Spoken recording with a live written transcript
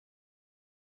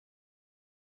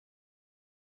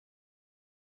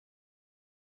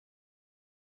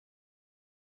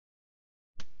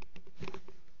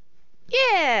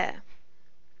Yeah!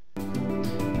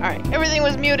 Alright, everything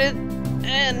was muted,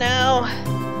 and now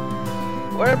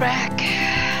we're back.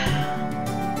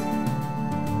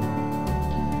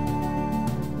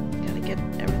 Gotta get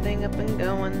everything up and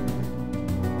going.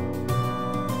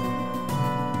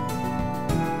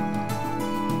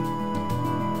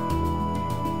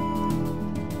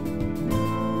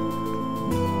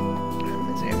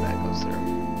 Let's see if that goes through.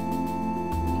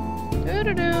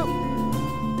 Doo-doo-doo.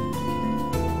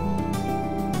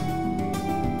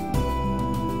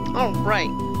 Alright.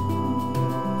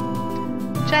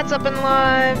 Chat's up and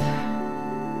live.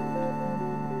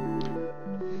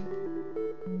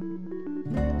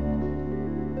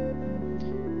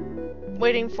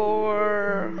 Waiting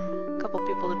for a couple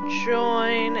people to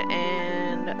join,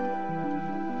 and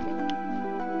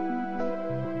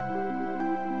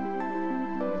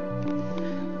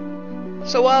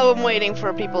so while I'm waiting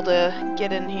for people to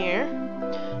get in here,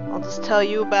 I'll just tell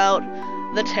you about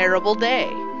the terrible day.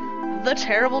 The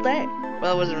terrible day.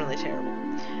 Well, it wasn't really terrible.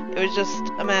 It was just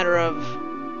a matter of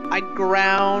I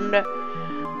ground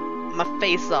my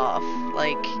face off.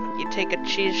 Like, you take a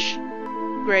cheese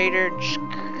grater and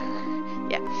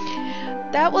yeah.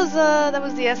 That was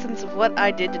the essence of what I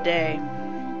did today.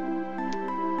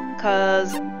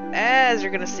 'Cause as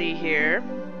you're gonna see here.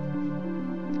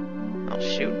 Oh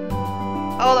shoot.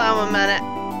 Hold on 1 minute.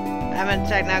 I'm having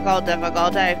technical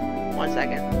difficulty. 1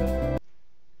 second.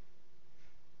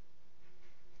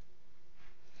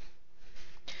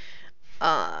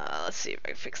 Let's see if I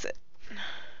can fix it.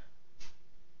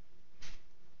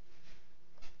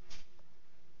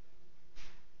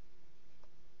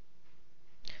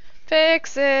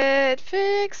 Fix it,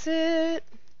 fix it.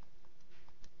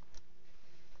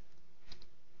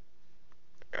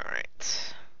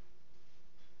 Alright.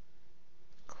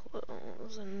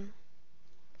 Close and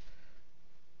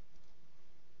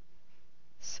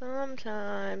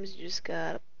sometimes you just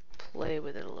gotta play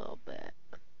with it a little bit.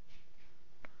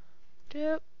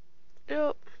 Yep.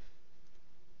 Yep.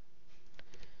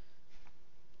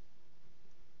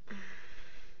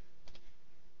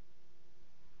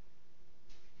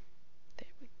 There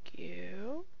we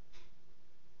go.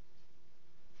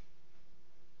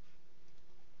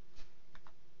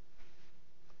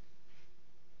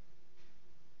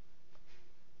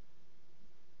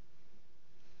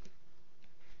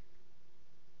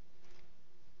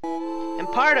 And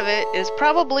part of it is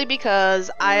probably because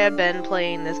I have been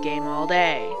playing this game all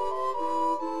day.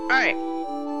 Alright.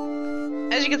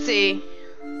 As you can see,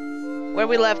 where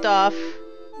we left off,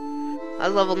 I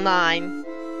was level 9.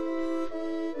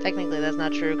 Technically that's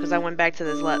not true, because I went back to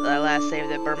this last save,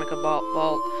 the Burmica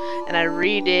Vault, and I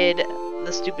redid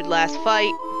the stupid last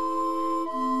fight.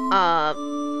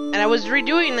 And I was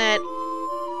redoing that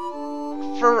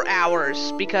for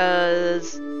hours,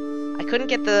 because I couldn't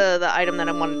get the item that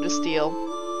I wanted to steal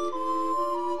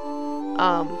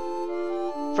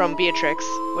from Beatrix,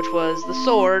 which was the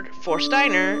sword for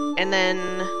Steiner, and then,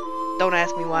 don't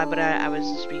ask me why, but I was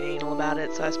just being anal about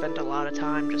it, so I spent a lot of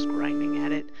time just grinding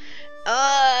at it.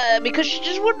 Because she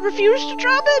just wouldn't refuse to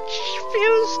drop it, she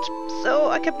refused, so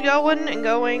I kept going and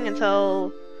going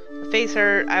until my face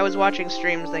hurt. I was watching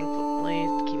streams, thankfully,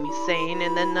 to keep me sane,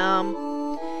 and then,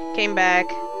 came back,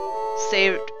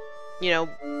 saved, you know,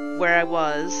 where I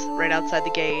was, right outside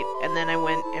the gate, and then I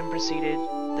went and proceeded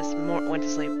went to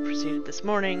sleep, proceeded this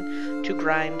morning to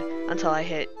grind until I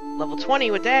hit level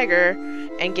 20 with Dagger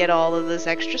and get all of this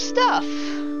extra stuff.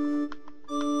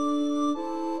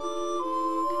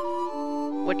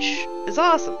 Which is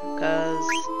awesome, because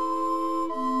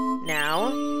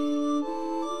now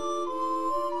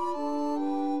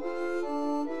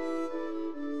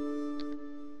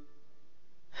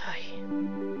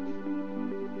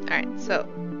alright, so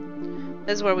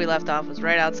this is where we left off, was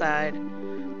right outside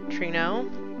Treno.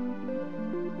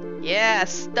 Yeah,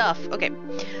 stuff. Okay,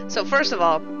 so first of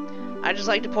all, I'd just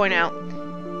like to point out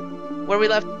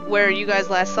where you guys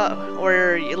last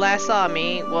saw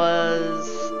me was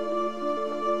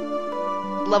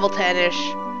level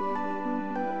 10-ish,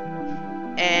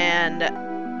 and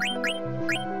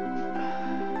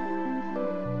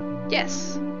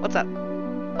yes, what's up?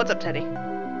 What's up, Teddy?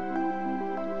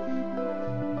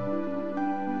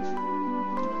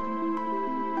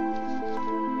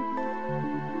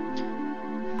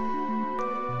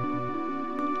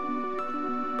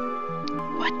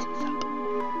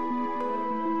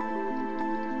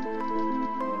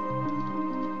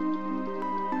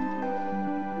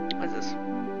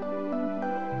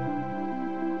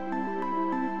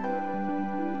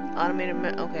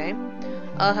 Okay.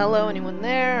 Hello, anyone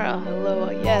there? Hello,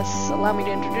 yes. Allow me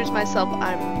to introduce myself.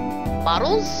 I'm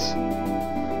Bottles?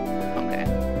 Okay.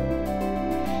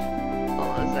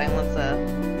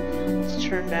 second. Let's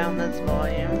turn down this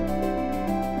volume.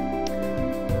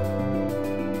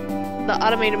 The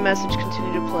automated message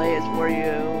continued to play as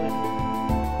Wario and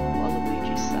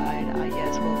Waluigi's side. Ah,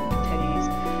 yes,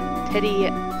 well, Teddy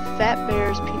Fat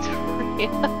Bear's Pizzeria,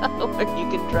 where you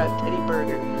can drive Teddy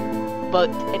Burger,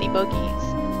 but Teddy Buggies,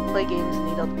 play games and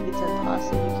eat all the pizza and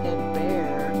pasta you can bear.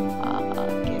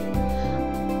 Get it?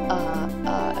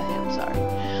 I'm sorry.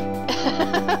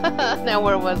 Now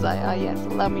where was I? Ah, yes,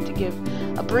 allow me to give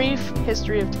a brief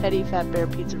history of Teddy Fat Bear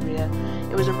Pizzeria.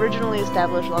 It was originally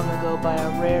established long ago by a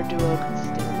rare duo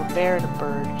consisting of a bear and a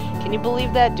bird. Can you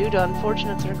believe that? Due to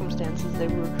unfortunate circumstances, they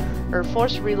were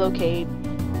forced to relocate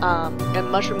in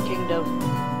Mushroom Kingdom.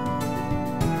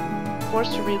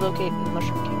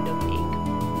 Mushroom Kingdom Inc.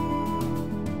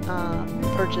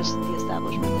 Purchased the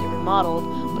establishment. They remodeled,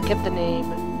 but kept the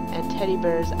name and teddy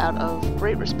bears out of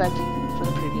great respect for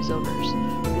the previous owners.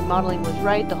 Remodeling was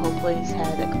right. The whole place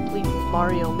had a complete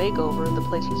Mario makeover. The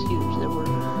place was huge. There were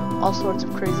all sorts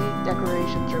of crazy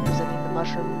decorations representing the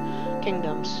Mushroom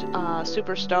Kingdoms,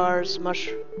 superstars,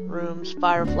 mushrooms,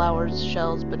 fire flowers,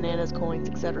 shells, bananas, coins,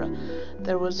 etc.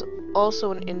 There was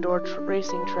also an indoor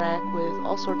racing track with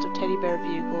all sorts of teddy bear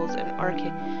vehicles and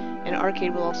an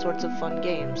arcade with all sorts of fun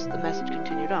games. The message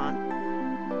continued on.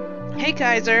 Hey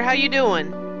Kaiser, how you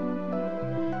doing?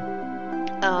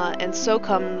 And so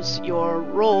comes your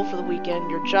role for the weekend.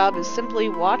 Your job is simply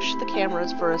watch the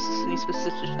cameras for any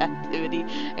suspicious activity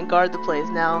and guard the place.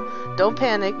 Now, don't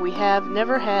panic. We have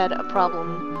never had a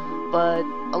problem, but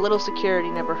a little security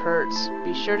never hurts.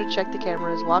 Be sure to check the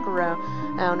cameras, walk around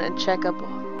and check up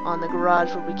on the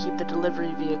garage where we keep the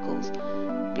delivery vehicles.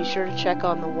 Be sure to check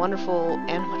on the wonderful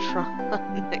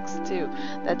animatronics too.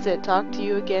 That's it. Talk to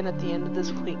you again at the end of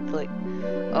this week. Like,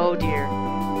 oh dear.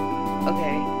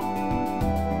 Okay.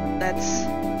 That's...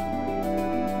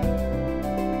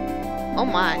 Oh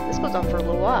my, this goes on for a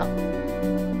little while.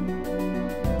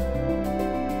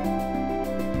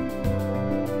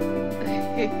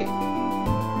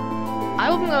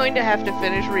 I'm going to have to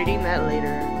finish reading that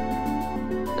later.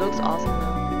 It looks awesome though.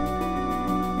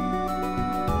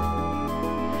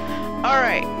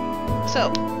 Alright,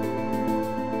 so...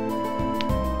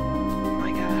 Oh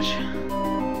my gosh.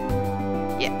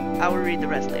 Yeah, I will read the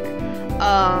rest later.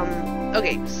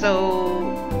 Okay, so...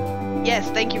 Yes,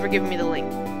 thank you for giving me the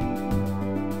link.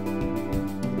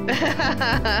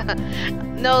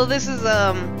 No, this is,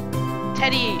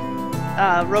 Teddy,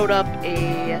 wrote up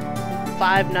a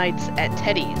 5 Nights at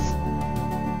Teddy's.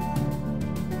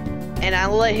 And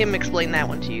I'll let him explain that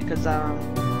one to you, because, I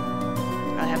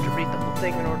have to read the whole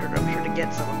thing in order, I'm sure, to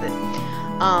get some of it.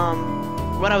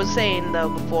 What I was saying, though,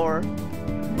 before,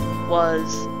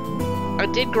 was... I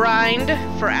did grind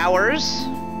for hours.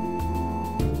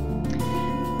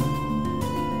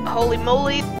 Holy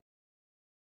moly. Okay,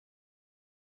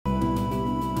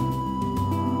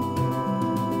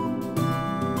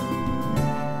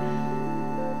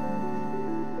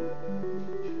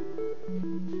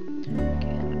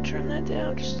 I'm gonna turn that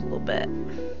down just a little bit.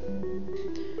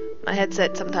 My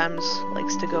headset sometimes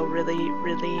likes to go really,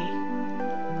 really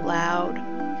loud.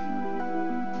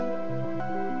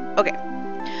 Okay.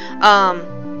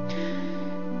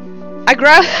 I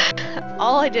grabbed...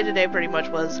 All I did today pretty much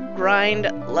was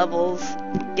grind levels,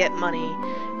 get money,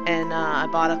 and I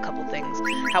bought a couple things.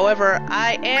 However,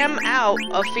 I am out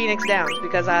of Phoenix Downs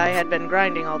because I had been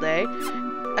grinding all day.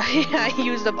 I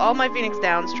used up all my Phoenix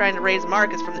Downs trying to raise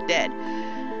Marcus from the dead.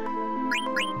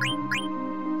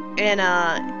 And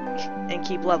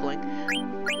keep leveling.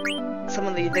 Some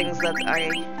of the things that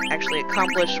I actually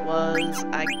accomplished was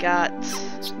I got...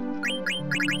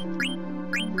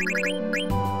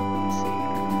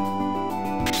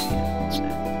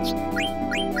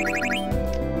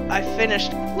 I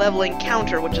finished leveling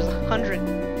Counter, which is 100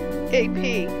 AP.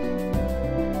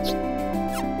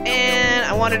 And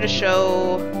I wanted to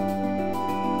show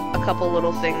a couple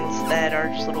little things that are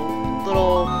just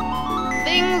little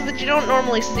things that you don't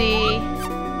normally see.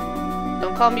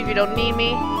 Don't call me if you don't need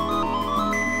me.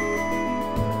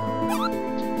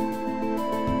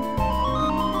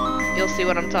 You'll see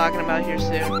what I'm talking about here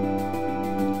soon.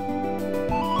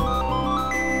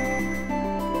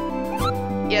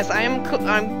 Yes, I'm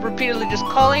repeatedly just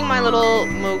calling my little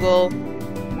Moogle.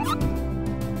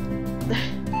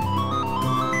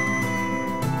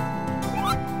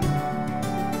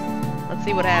 Let's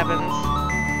see what happens.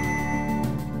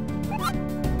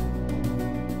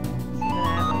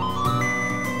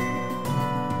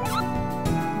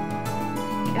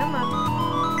 Come on.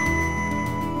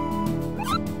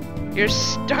 You're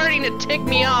starting to tick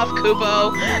me off,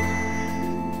 Kupo.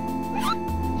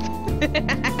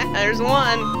 There's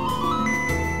one.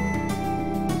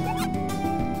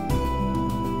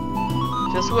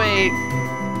 Just wait.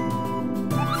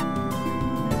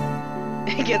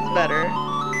 It gets better.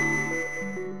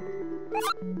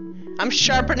 I'm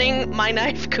sharpening my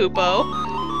knife, Kupo.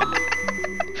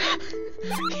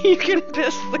 You can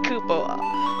piss the Kupo off.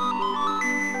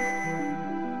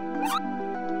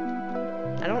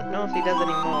 I don't know if he does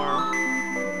anymore.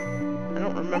 I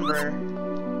don't remember.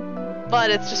 But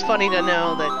it's just funny to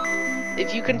know that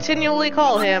if you continually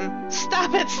call him,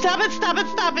 stop it, stop it, stop it,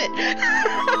 stop it!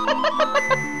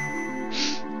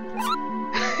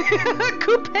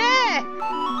 Coupe!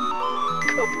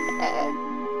 Coupe!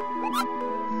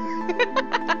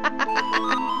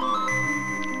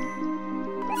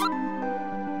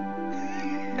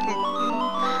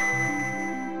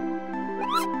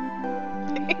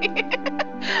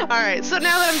 Alright, so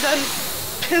now that I'm done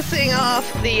pissing off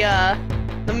the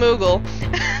Moogle,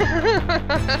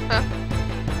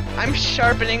 I'm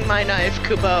sharpening my knife,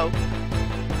 Kupo.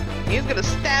 He's gonna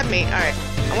stab me. Alright,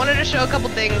 I wanted to show a couple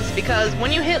things, because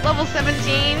when you hit level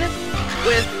 17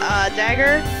 with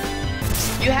Dagger,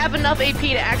 you have enough AP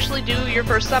to actually do your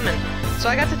first summon. So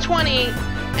I got to 20,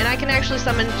 and I can actually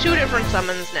summon 2 different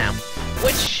summons now,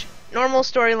 which normal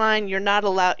storyline you're not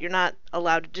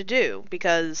allowed to do,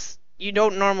 because you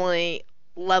don't normally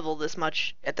level this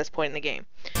much at this point in the game.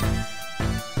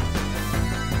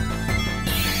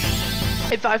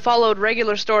 If I followed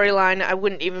regular storyline, I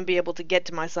wouldn't even be able to get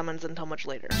to my summons until much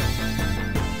later.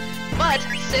 But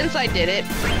since I did it,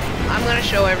 I'm gonna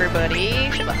show everybody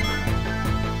Shiva,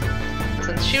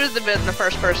 since she was the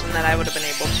first person that I would have been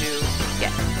able to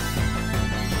get.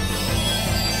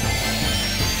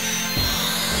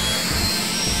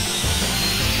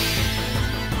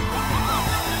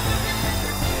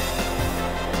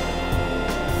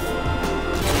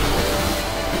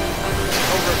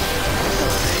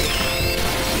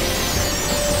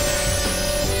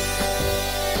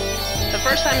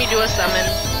 First time you do a summon,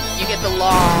 you get the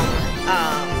long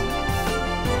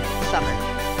summon,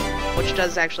 which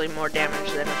does actually more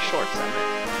damage than a short summon.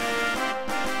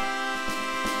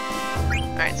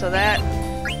 Alright, so that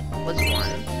was 1.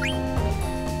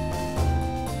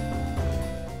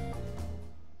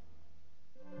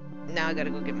 Now I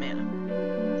gotta go get mana.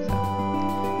 So,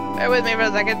 bear with me for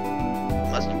a second.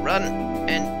 Must run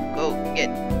and go get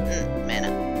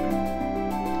mana.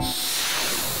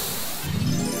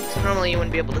 Normally you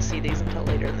wouldn't be able to see these until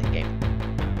later in the game.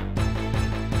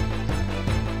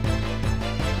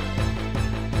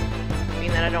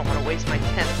 Meaning that I don't want to waste my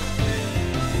temps.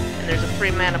 And there's a free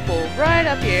mana pool right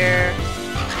up here.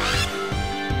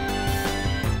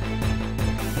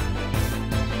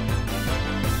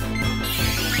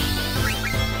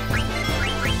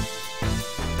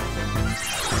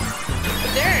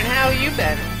 Darren, how have you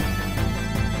been?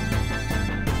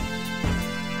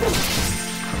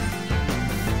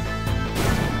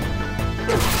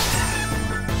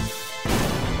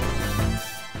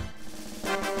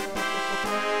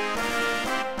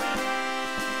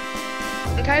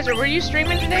 Kaiser, were you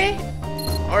streaming today?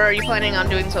 Or are you planning on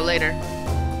doing so later?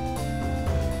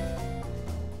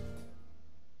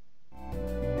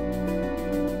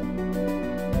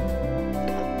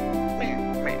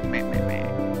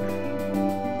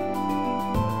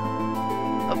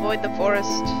 Avoid the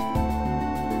forest.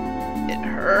 It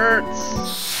hurts.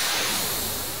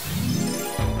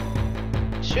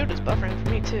 Shoot, it's buffering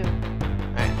for me too.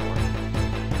 Alright, hold on.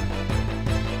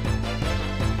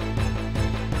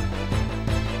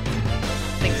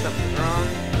 I think something's wrong.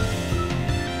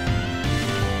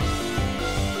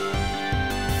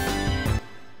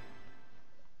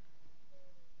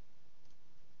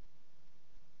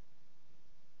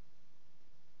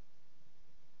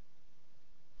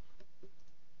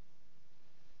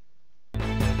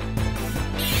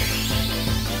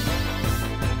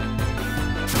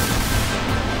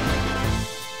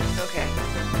 Okay.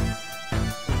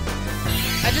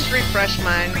 I just refreshed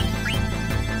mine.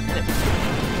 And it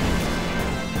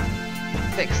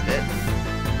fixed it.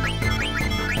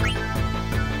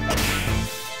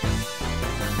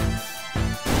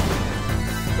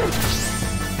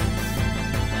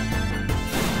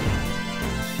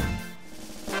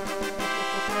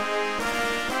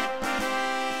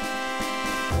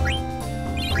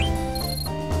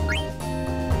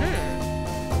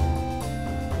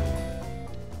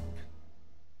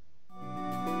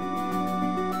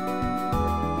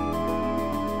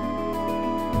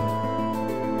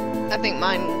 I think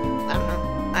mine, I don't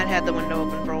know, I'd had the window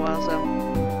open for a while, so.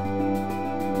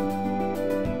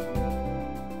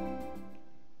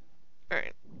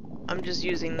 Alright, I'm just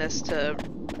using this to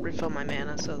refill my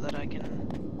mana so that I can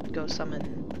go summon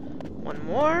one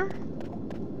more,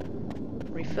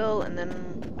 refill, and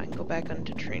then I can go back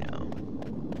onto Treno.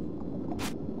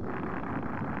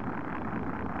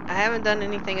 I haven't done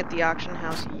anything at the auction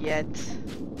house yet.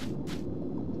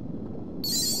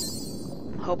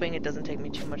 I'm hoping it doesn't take me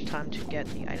too much time to get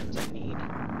the items I need.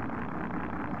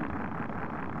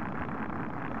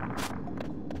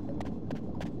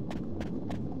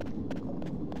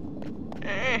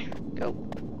 Go.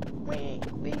 Wee,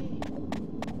 wee.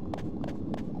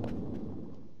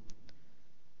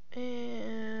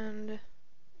 And...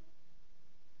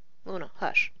 Luna,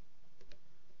 hush.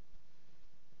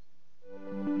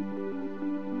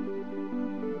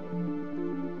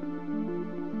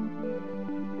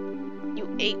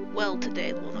 You ate well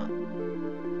today, Luna.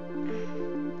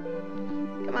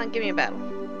 Come on, give me a battle.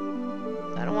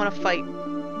 I don't want to fight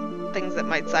things that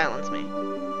might silence me.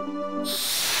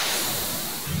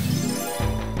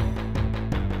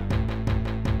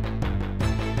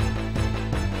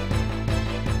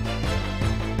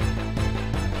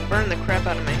 Burn the crap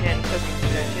out of my hand cooking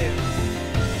today, too.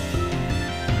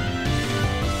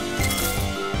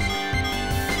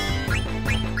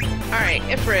 Alright,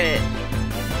 Ifrit.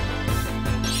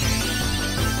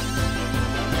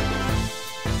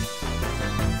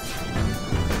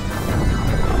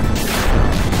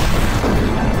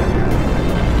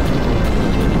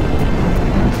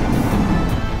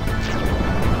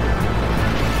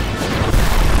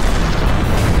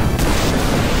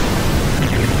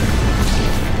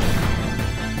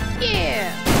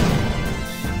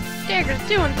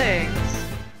 Doing things.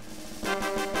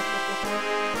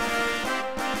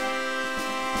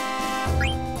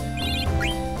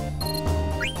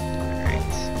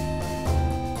 Alright.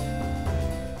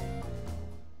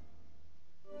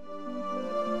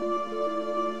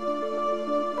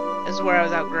 This is where I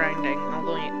was out grinding,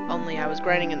 only I was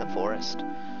grinding in the forest.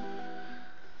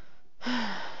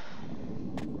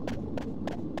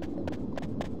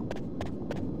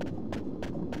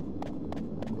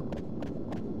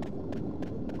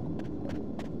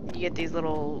 You get these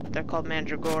little, they're called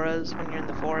mandragoras when you're in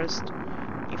the forest.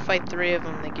 You fight 3 of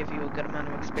them, they give you a good amount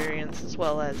of experience, as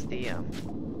well as the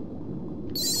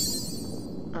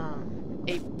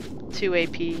 2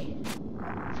 AP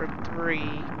for 3,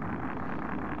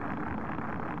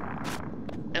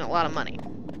 and a lot of money.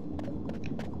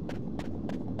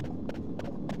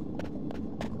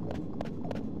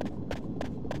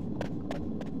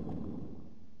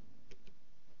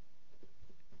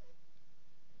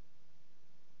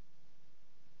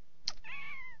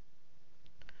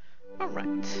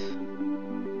 Alright.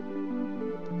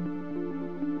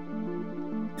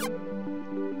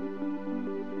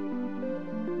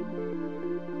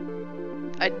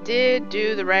 I did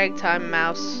do the Ragtime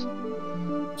Mouse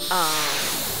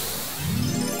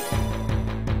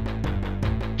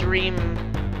Dream,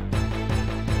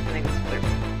 I think it's what they're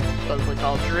supposedly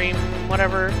called, Dream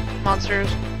whatever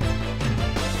monsters.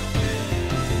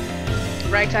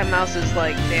 Ragtime Mouse is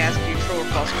like, they ask you true or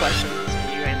false questions,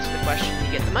 and you answer the question,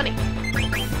 you get the money.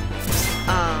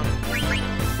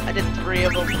 I did 3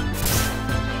 of them. 3?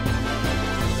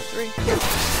 Or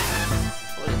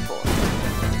was it 4?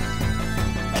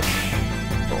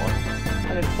 4.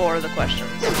 I did 4 of the questions.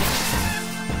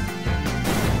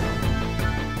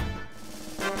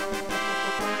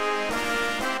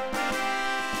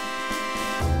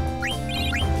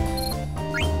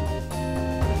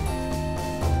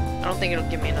 I don't think it'll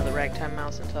give me another Ragtime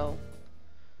Mouse until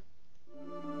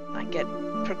I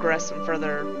progress some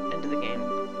further into the game.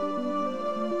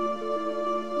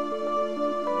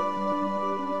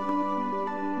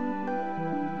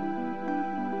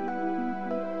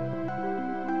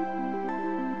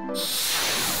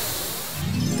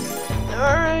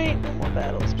 Alright, no more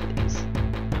battles, please.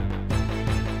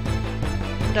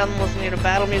 I'm done listening to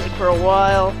battle music for a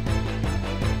while.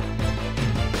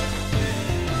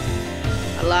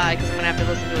 I lie, because I'm gonna have to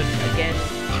listen to it again.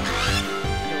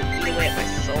 It'll eat away at my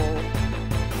soul.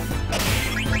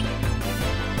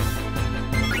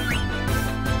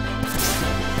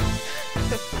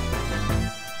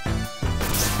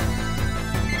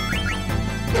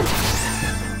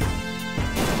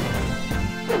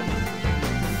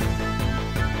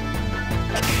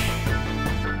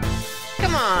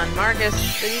 Come on, Marcus,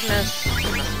 did you miss? You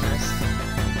must have missed.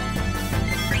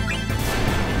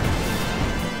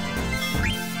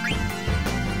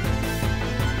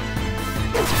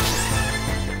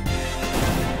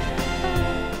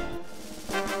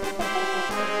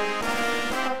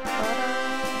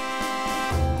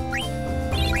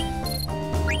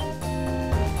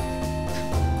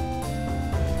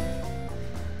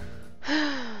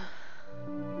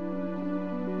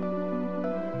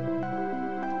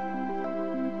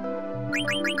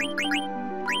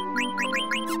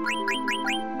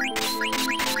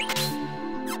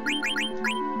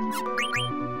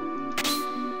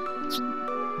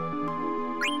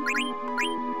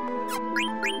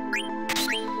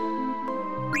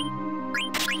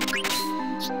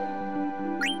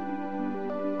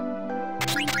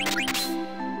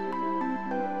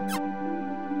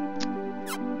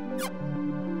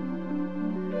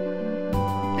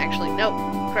 Actually, nope.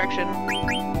 Correction.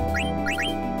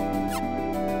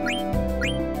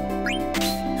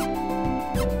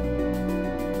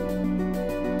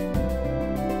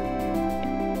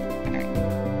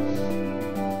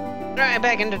 Alright,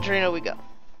 back into Treno we go.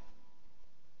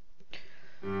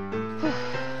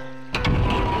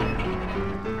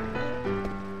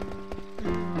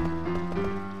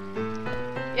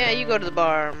 Yeah, you go to the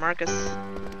bar, Marcus.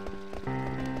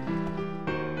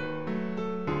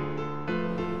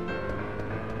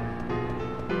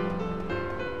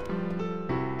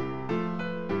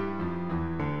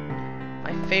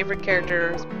 My favorite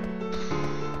characters.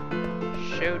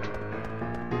 Shoot.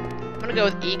 I'm gonna go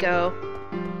with Eco.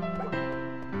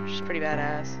 She's pretty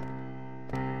badass.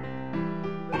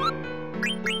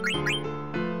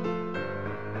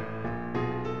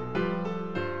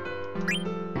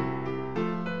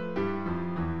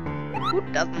 Who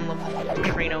doesn't love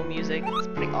Treno music? It's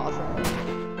pretty awesome.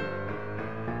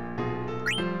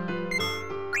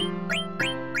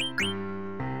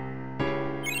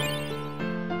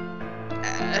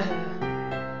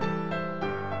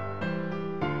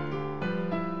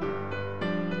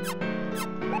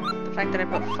 The fact that I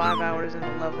put 5 hours in the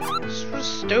level is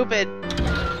just stupid.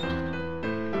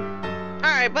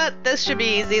 Alright, but this should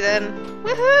be easy then.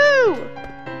 Woohoo!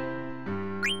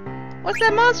 What's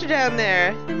that monster down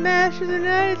there? The Master of the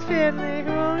Knights family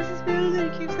who owns this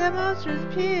building keeps that monster as a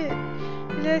pet.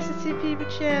 He likes to see people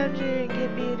challenging and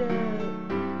get beat up.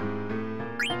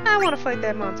 I want to fight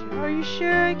that monster. Are you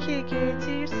sure? I can't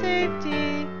guarantee your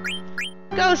safety.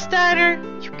 Go, Steiner!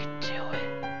 You can do it.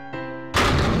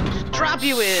 Just drop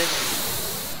you in.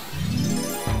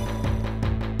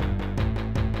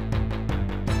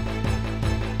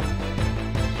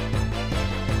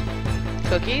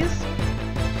 Cookies?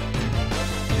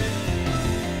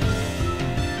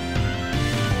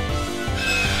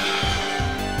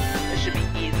 This should be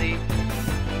easy.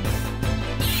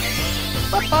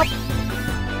 Bop, bop.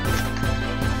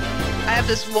 I have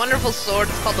this wonderful sword,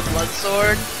 it's called the Blood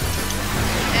Sword.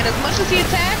 And as much as he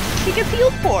attacks, he gets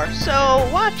healed for. So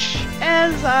watch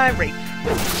as I rape.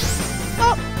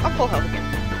 Oh, I'm full health again.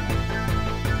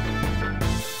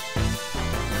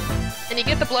 And you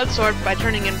get the Blood Sword by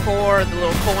turning in 4 of the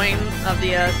little coin of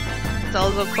the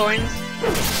Salazar coins.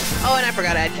 Oh, and I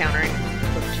forgot to add countering.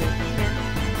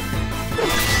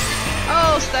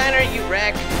 Oh, Steiner, you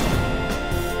wreck.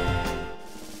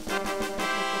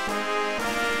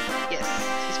 Yes,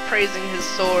 he's praising his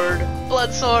sword.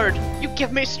 Blood Sword, you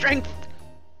give me strength.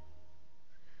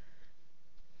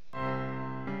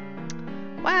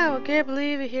 Wow, I can't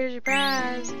believe it. Here's your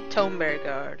prize. Tomeberry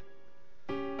Guard.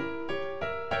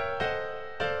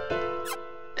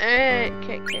 Alright,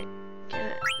 can I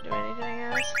do anything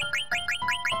else?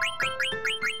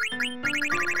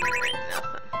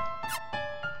 Nothing.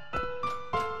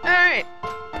 Alright.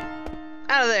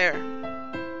 Out of there.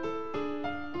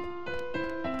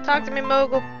 Talk to me,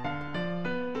 Mogul.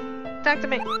 Talk to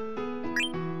me.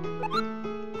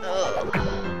 Ugh.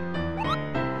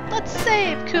 Let's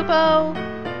save, Kupo.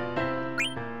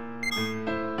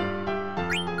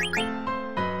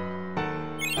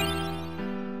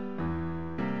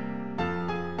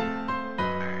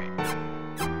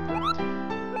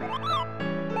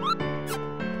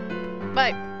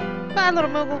 Bye. Bye, little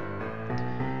Mogul.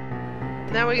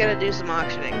 Now we gotta do some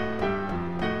auctioning.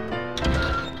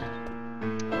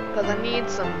 Because I need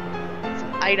some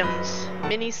items.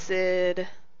 Mini Sid.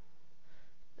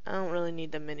 I don't really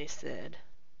need the Mini Sid.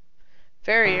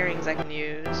 Fairy earrings I can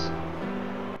use.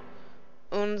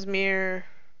 Un's mirror.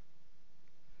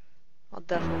 I'll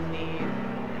definitely need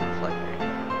reflector.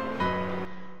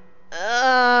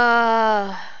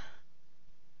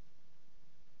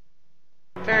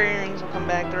 Fairy earrings will come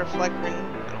back. The reflector ring, I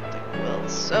don't think it will.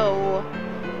 So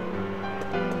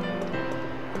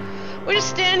we just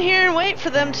stand here and wait for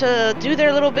them to do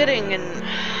their little bidding and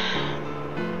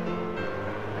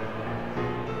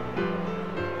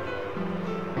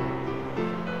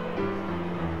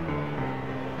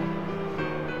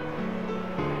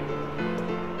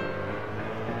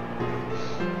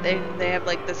they have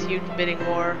like this huge bidding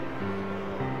war.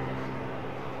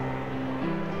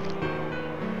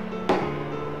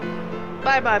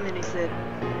 Bye-bye, Mini Sid.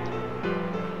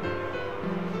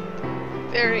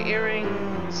 Fairy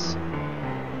earrings.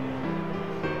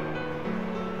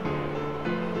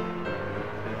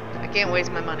 I can't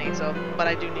waste my money, so but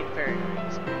I do need fairy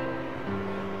earrings.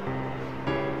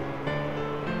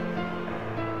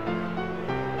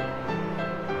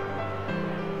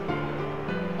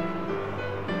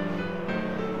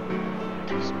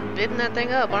 speeding that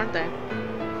thing up, aren't they?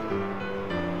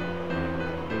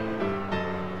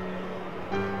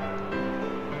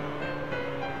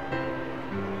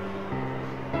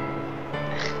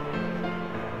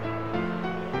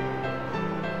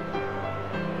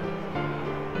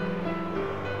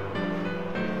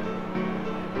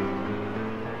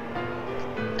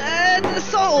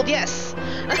 Sold, yes.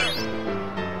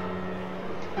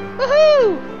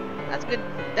 Woohoo! That's good.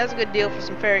 That's a good deal for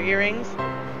some fairy earrings.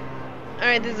 All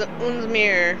right, this is Un's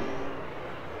mirror.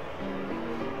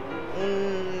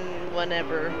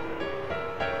 Whatever.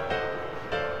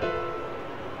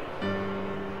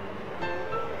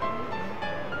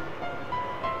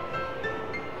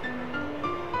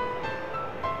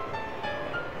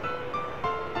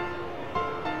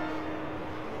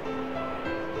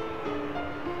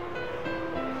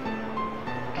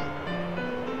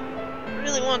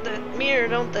 Really want that mirror,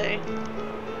 don't they?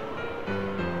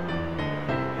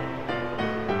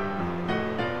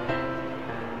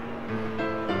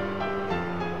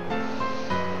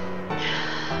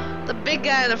 The big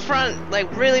guy in the front,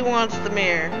 like, really wants the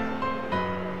mirror.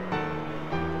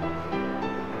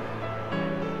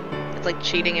 It's like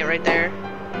cheating it right there.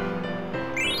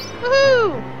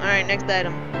 Woohoo! Alright, next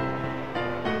item.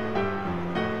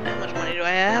 How much money do I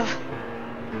have?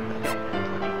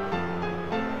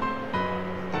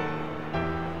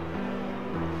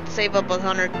 Save up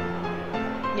 100,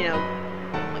 you know.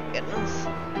 Oh my goodness.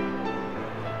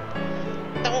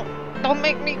 Don't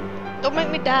make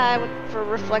me die for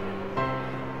reflect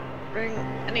ring.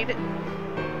 I need it.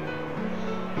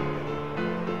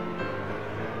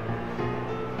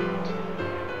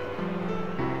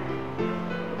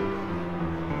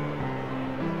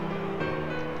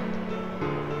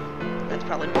 That's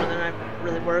probably more than I'm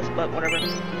really worth, but whatever.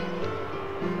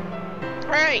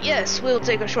 Alright, yes, we'll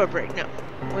take a short break. No.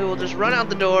 We will just run out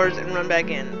the doors and run back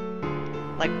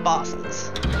in. Like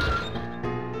bosses.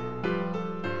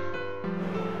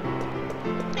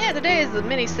 Yeah, today is the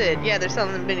mini Sid. Yeah, they're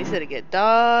selling the mini Sid again.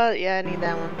 Duh. Yeah, I need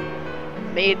that one.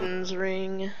 Maiden's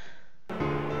ring.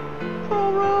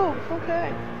 Pro rogue.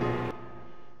 Okay.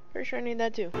 Pretty sure I need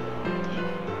that too.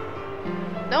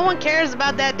 No one cares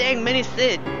about that dang mini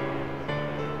Sid.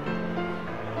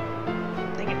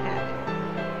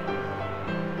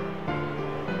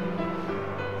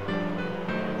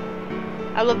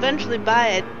 I'll eventually buy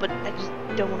it, but I just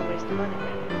don't want to waste the money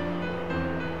right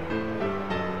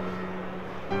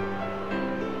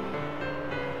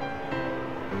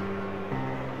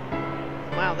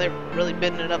now. Wow, they're really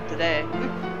bidding it up today.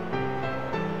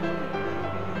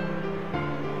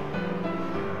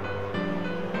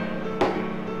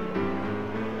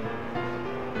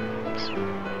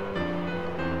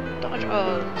 Dodge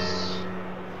us.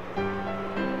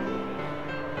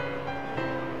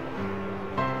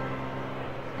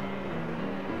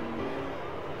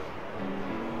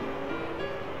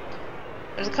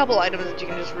 There's a couple items that you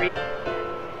can just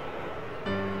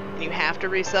and you have to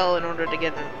resell in order to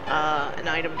get an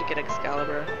item to get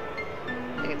Excalibur.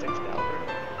 I think it's Excalibur.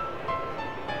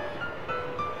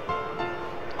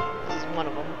 This is one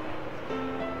of them.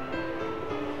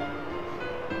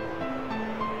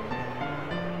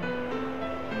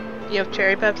 You have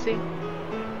Cherry Pepsi?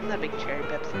 I'm not a big Cherry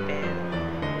Pepsi fan.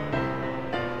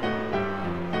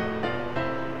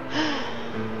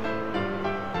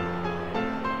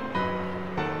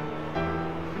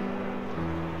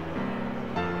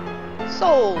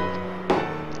 Sold.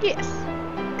 Yes.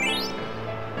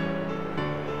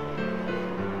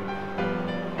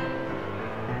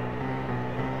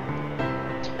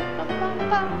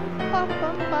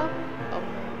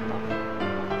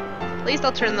 At least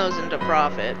I'll turn those into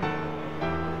profit.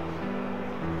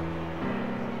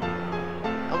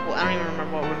 Oh, I don't even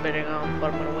remember what we're bidding on,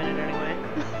 but I'm gonna win it anyway.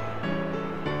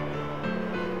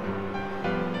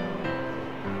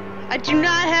 I do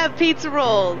not have pizza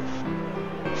rolls.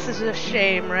 This is a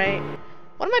shame, right?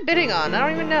 What am I bidding on? I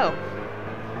don't even know.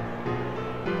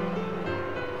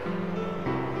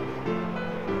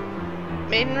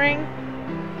 Maiden ring?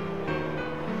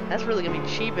 That's really gonna be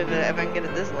cheap if I can get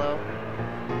it this low.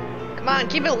 Come on,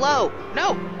 keep it low.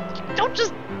 No! Don't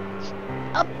just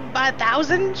up by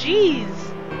 1,000? Jeez.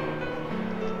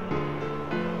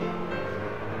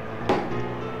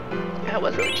 That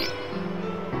was really cheap.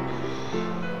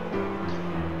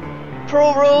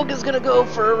 Pro Rogue is gonna go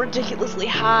for ridiculously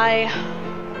high.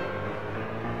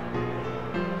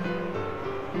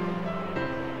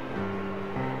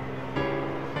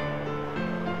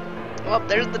 Oh,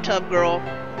 there's the tub girl.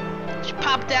 She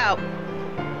popped out.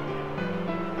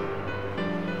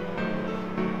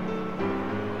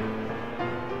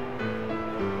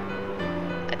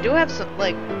 I do have some,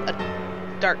 like,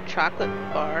 dark chocolate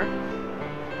bar.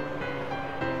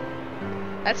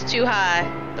 That's too high.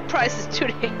 The price is too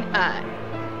dang high.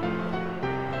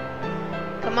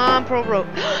 Come on, Pro Rogue.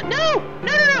 No!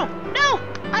 No, no, no! No!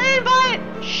 I didn't buy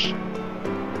it! Shh.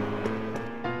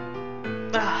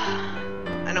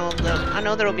 I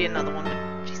know there'll be another one,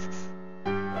 but Jesus.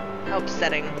 How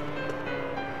upsetting.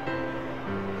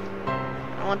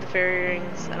 I want the fairy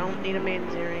rings. I don't need a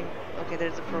maiden's earring. Okay,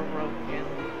 there's a Pro Rogue again.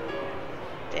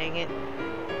 Dang it.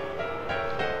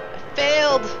 I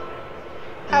failed!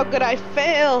 How could I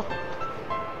fail?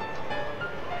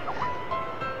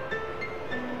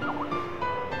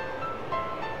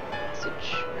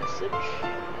 Message.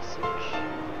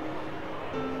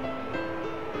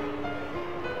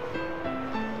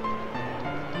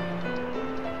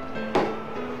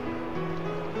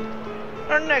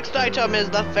 Our next item is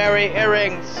the fairy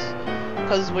earrings,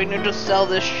 because we need to sell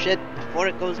this shit before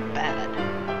it goes bad.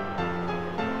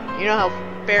 You know how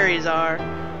fairies are.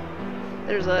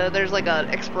 There's like an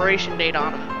expiration date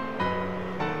on them.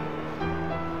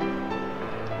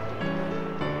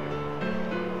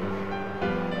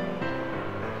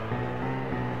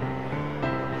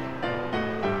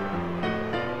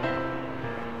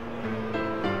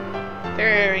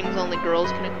 Fairy earrings only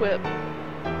girls can equip.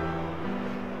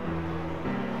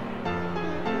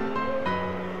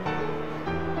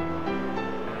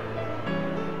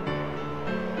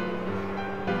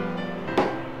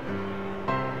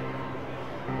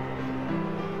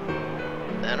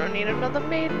 I don't need another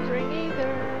maiden's ring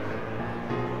either.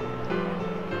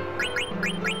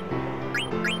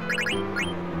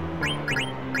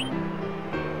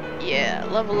 Yeah,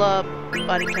 level up,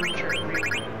 body temperature.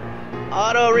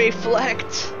 Auto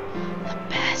reflect, the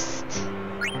best.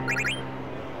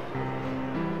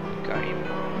 Guardian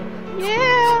mode.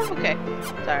 Yeah, okay.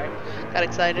 Sorry, got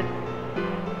excited.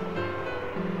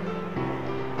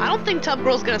 I don't think Tub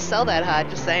Girl's gonna sell that high,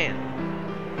 just saying.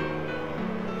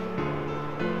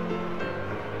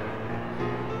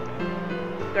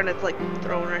 Garnet's like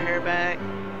throwing her hair back.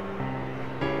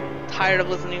 Tired of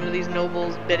listening to these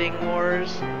nobles bidding wars.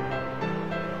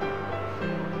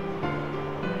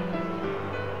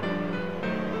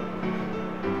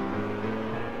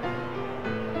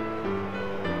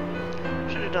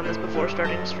 Should have done this before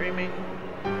starting streaming.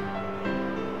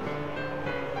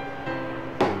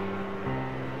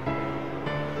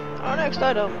 Our next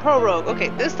item, Pro Rogue. Okay,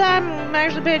 this time I'm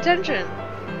actually pay attention.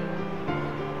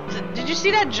 Did you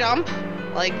see that jump?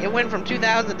 Like, it went from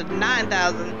 2,000 to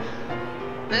 9,000.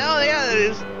 Now the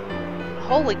others.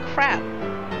 Holy crap.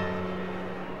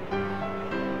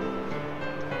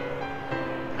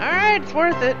 Alright, it's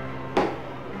worth it.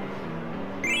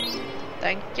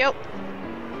 Thank you.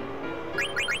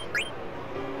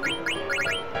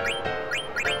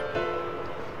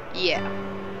 Yeah.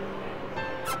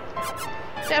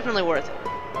 Definitely worth it.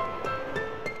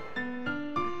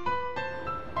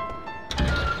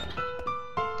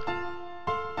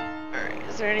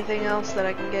 Is there anything else that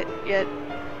I can get yet?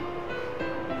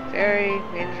 Fairy,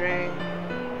 maiden's ring.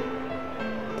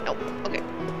 Nope. Okay.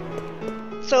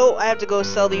 So I have to go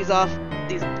sell these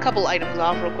couple items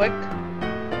off real quick.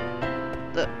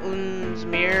 The Un's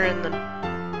mirror and the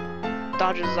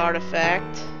Dodge's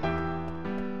artifact.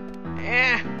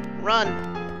 Run.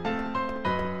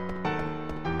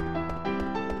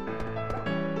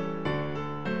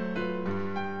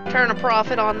 Turn a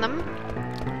profit on them.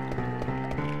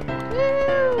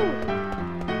 Woo!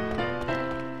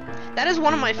 That is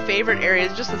one of my favorite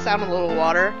areas, just the sound of a little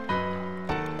water.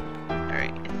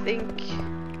 Alright, I think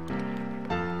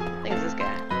it's this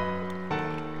guy.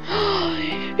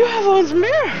 You have one's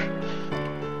mirror!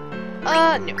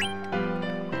 No.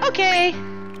 Okay!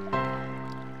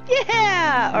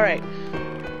 Yeah! Alright.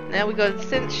 Now we go to the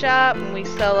synth shop and we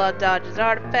sell Dodge's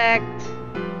artifact.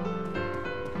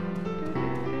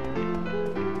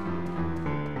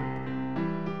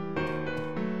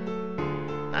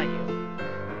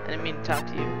 Talk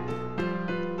to you.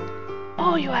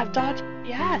 Oh, you have Dodge?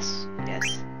 Yes.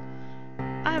 Yes.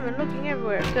 I've been looking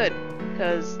everywhere. Good.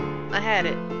 Because I had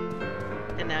it.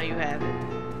 And now you have it.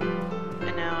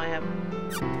 And now I have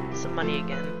some money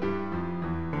again.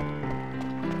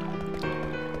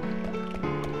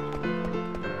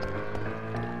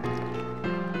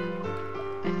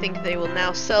 I think they will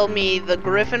now sell me the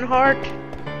Griffin Heart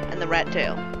and the Rat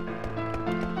Tail.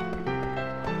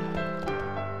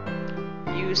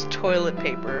 Toilet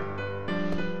paper.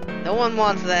 No one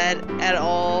wants that at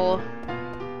all.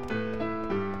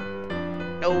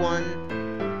 No one.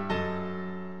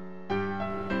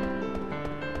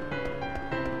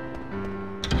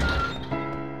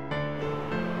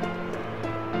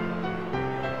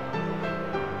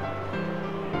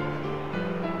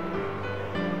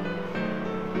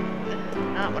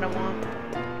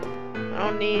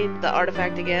 don't need the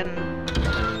artifact again.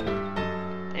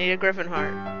 I need a griffin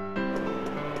heart.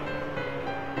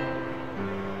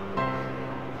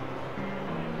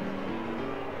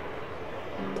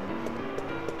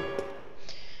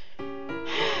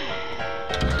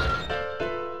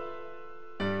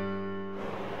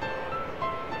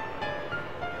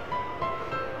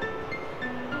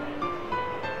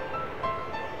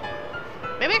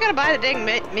 Maybe I gotta buy the dang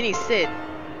mini Sid.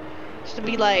 Just to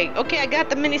be like, okay, I got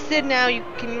the mini Sid now.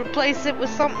 Can you replace it with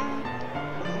something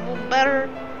a little better?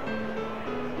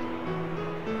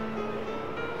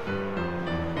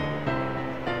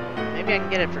 Maybe I can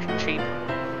get it for cheap.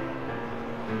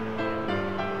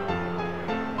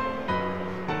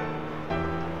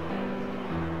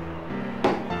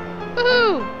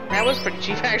 Woohoo! That was pretty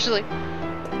cheap, actually.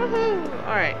 Woohoo!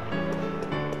 Alright.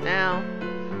 Now,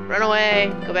 run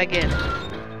away, go back in.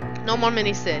 No more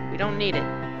mini Sid. We don't need it.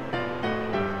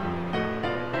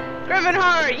 Griffin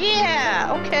heart!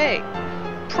 Yeah! Okay.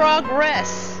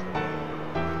 Progress.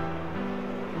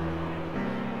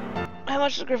 How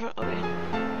much is Griffin? Okay.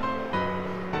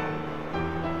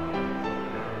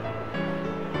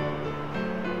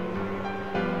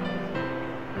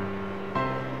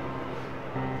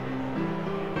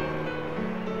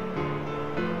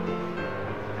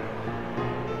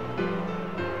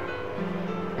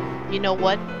 You know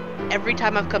what? Every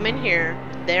time I've come in here,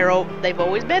 they've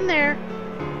always been there.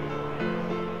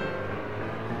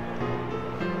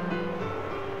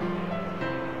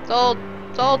 Sold,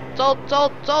 sold, sold,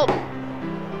 sold, sold.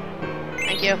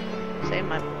 Thank you. Save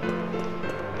my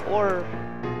poor.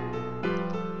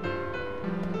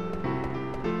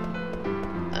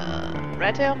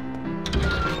 Rat tail?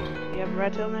 You have a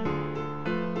rat tail now?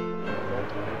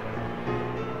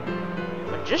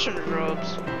 Magician's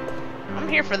robes. I'm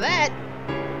here for that.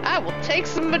 I will take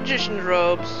some magician's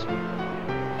robes.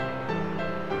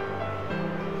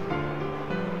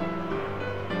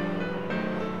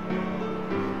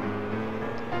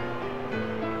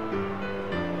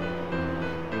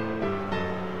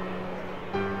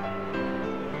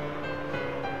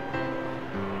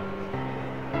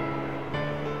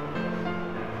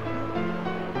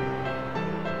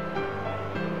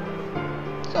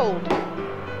 Sold.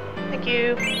 Thank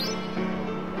you.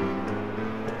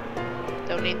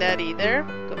 Don't need that either.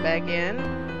 Go back in.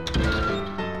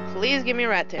 Please give me a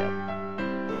rat tail.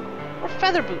 Or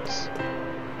feather boots. I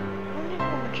don't need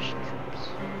more magician's robes.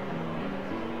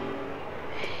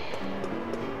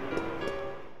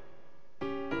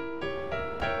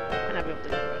 Might not be able to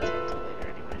get a rat tail until later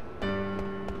anyway.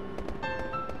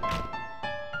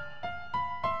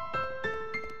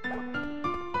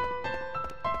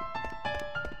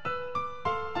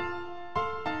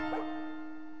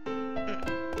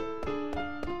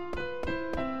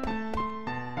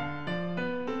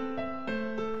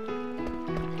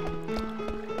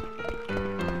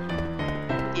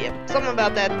 Something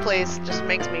about that place just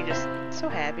makes me just so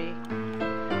happy.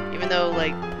 Even though,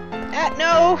 like,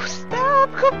 no!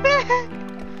 Stop! Come back!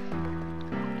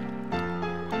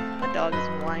 My dog is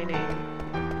whining.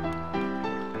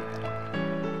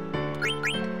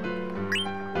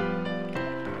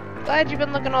 Glad you've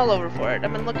been looking all over for it.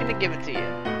 I've been looking to give it to you.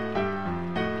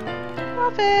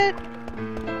 Profit!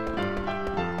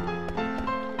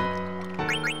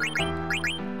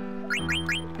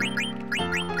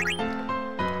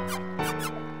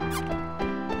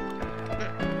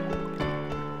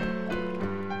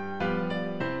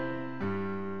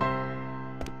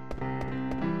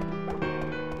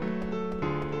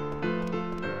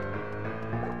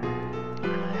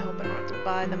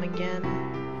 Buy them again.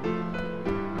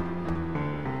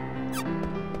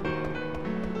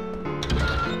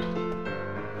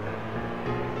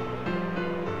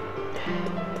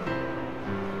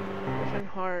 Griffin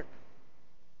heart.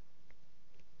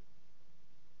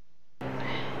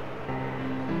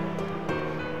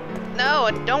 No,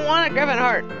 I don't want a griffin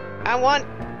heart. I want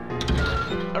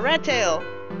a rat tail.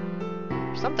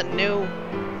 Something new.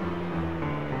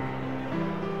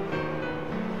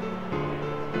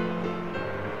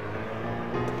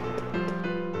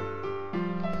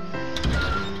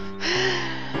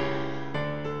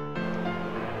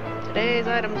 Today's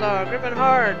items are Griffin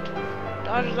Heart,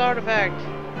 Dodge's Artifact.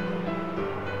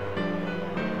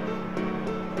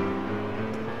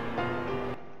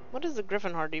 What does the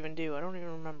Griffin Heart even do? I don't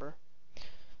even remember.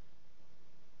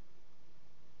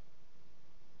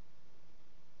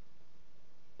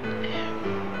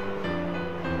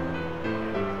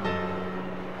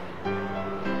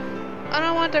 I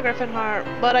don't want the Griffin Heart,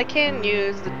 but I can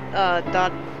use the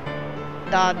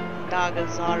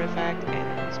Daga's Artifact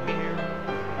and Spear.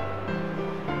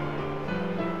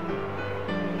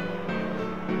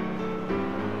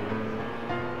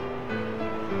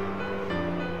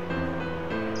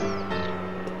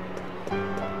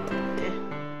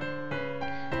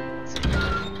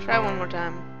 one more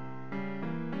time.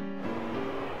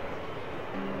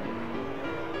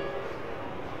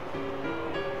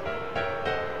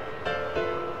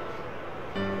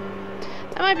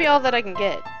 That might be all that I can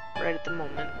get right at the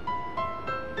moment.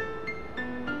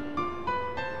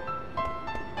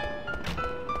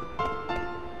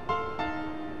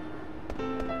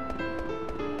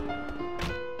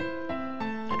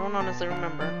 I don't honestly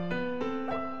remember.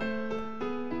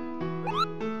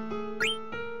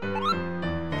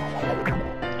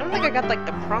 I don't think I got like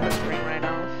the promise ring right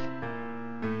off.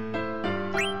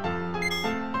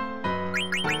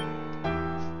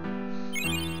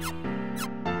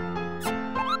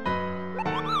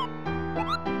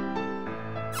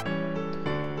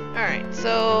 Alright,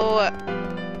 so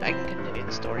I can continue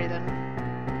the story then.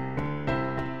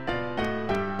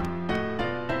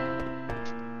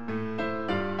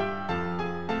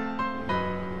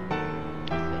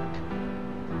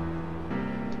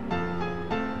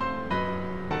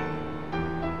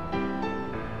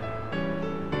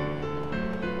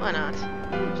 Why not?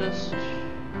 Just...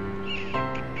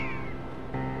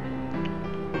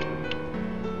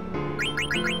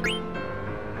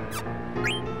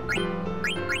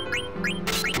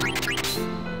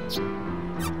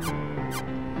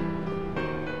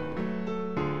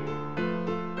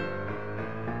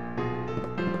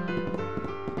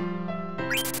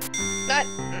 I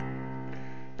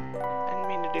didn't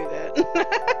mean to do that.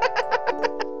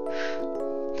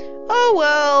 Oh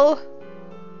well.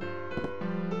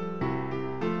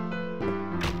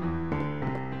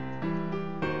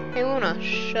 Hey Luna,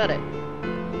 shut it.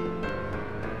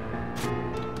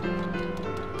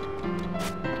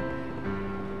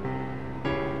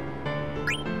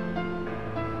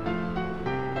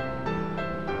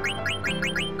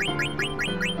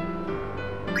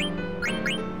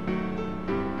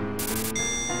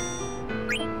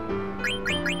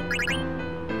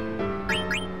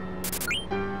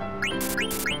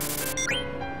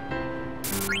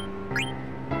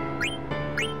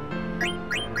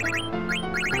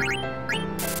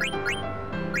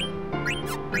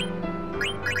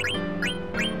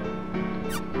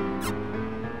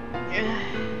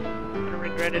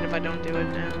 It if I don't do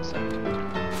it now, so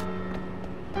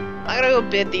I gotta go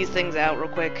bid these things out real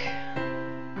quick,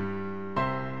 and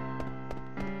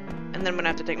then I'm gonna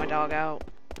have to take my dog out.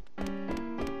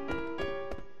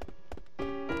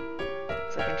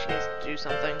 So I think she needs to do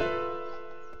something.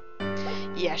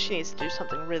 Yeah, she needs to do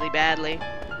something really badly.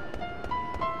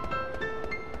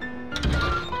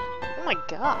 Oh my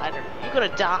god, are you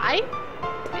gonna die?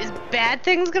 Is bad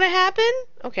things gonna happen?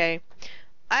 Okay,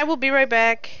 I will be right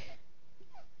back.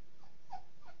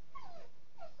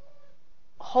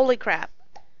 Holy crap.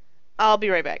 I'll be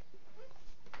right back.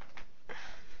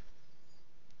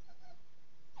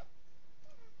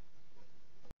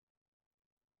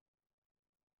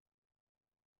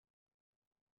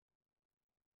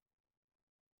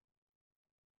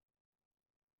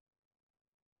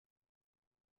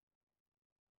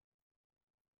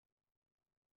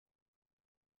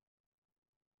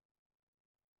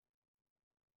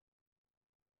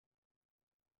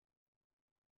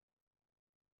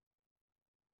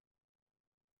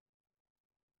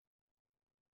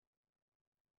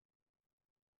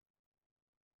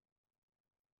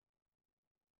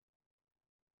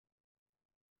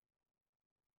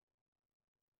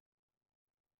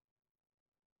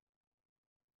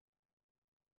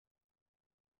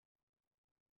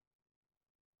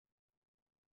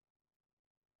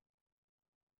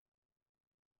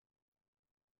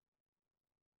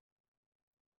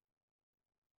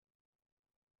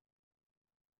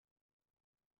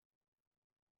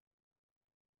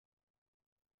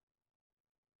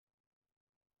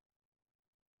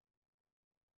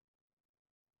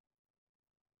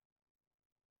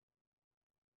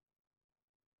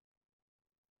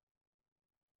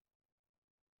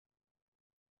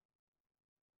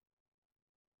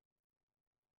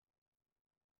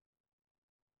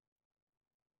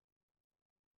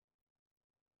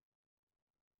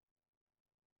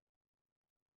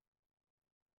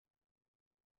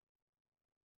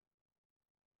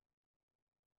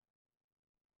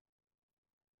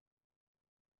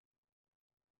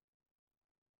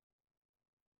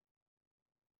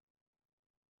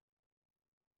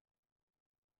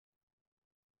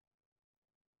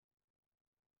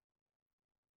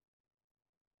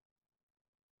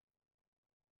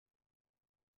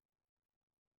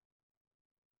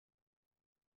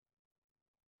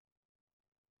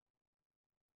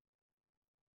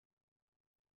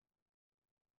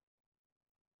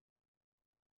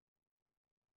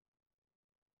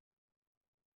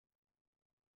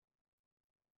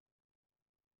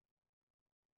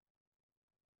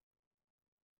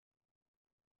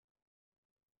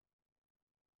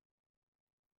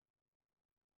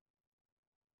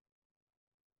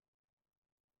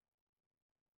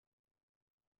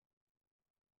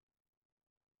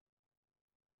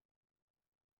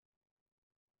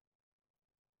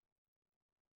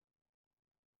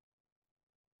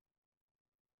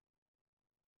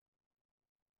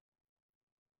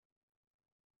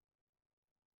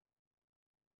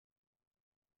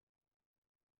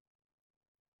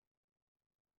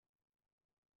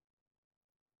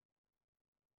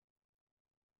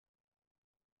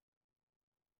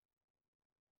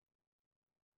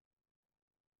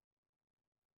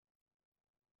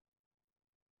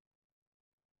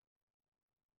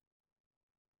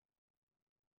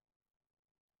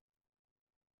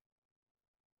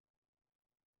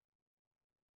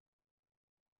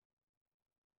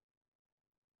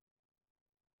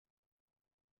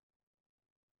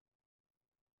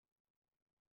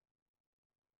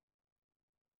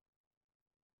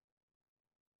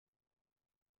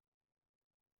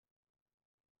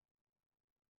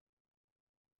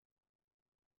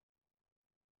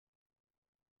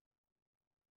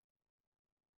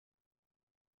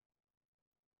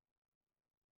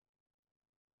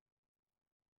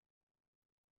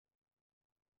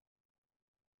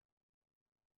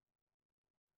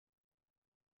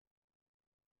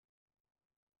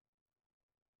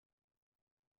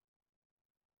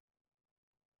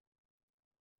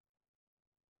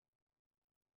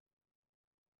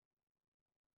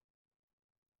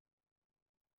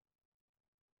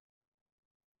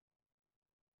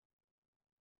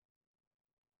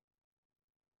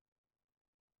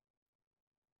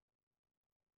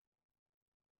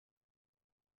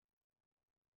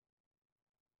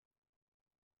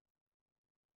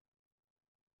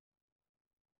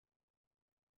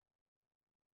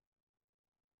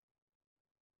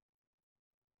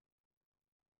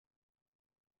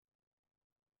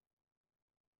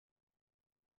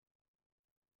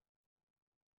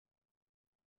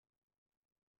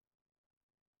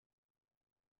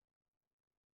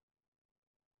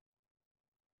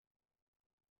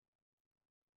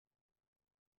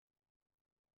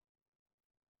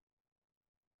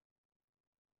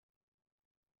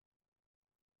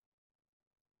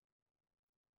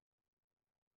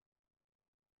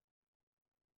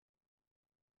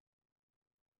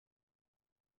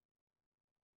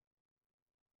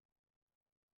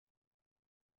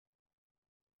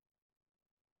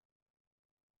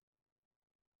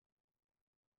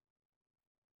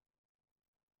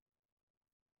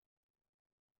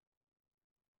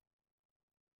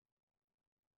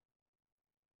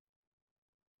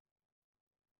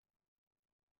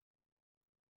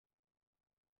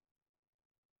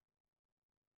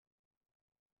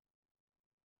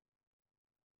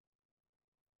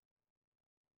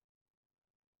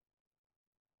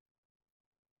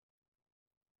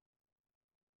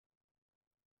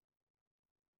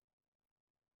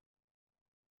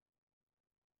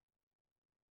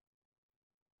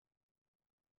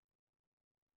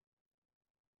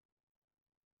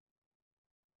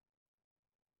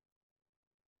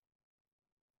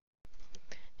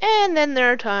 And then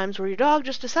there are times where your dog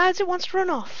just decides it wants to run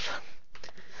off.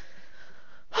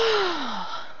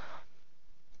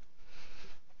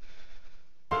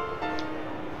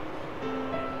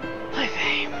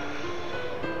 Okay.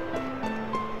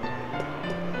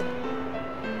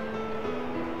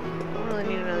 Don't really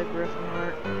need another Griffin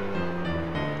heart.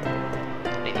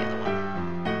 I need the other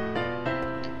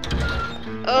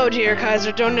one. Oh dear,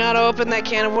 Kaiser, do not open that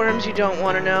can of worms you don't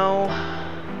want to know.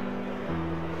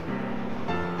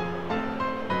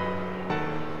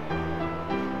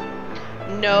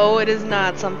 No, it is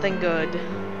not something good.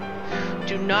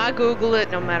 Do not Google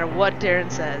it, no matter what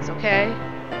Darren says, okay?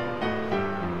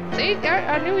 See?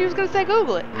 I knew he was gonna say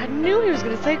Google it. I knew he was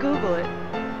gonna say Google it.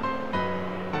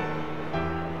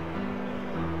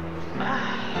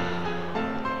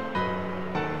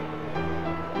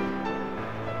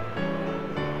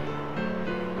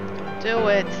 Do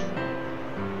it.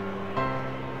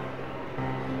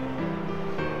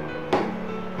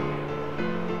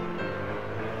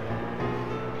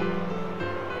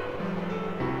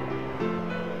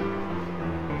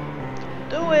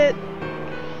 Do it.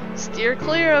 Steer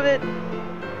clear of it.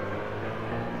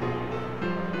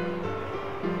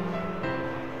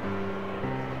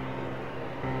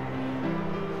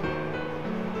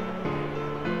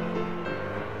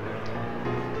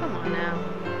 Come on now.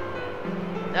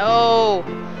 No.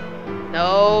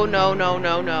 No, no, no,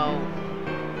 no, no.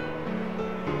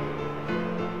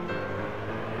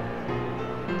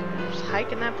 Just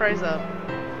hiking that price up.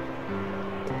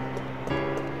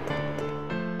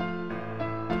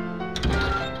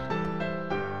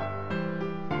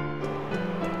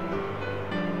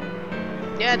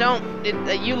 Yeah, don't.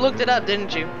 You looked it up,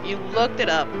 didn't you? You looked it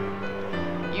up.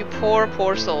 You poor,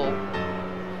 poor soul.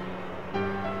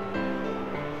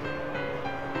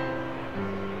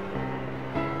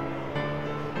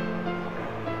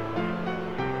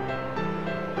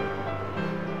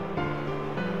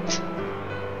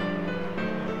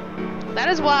 That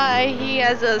is why he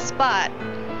has a spot.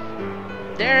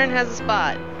 Darren has a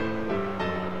spot.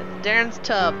 It's Darren's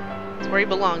tub. It's where he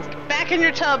belongs. Get back in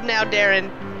your tub now, Darren.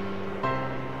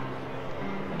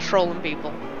 Trolling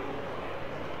people.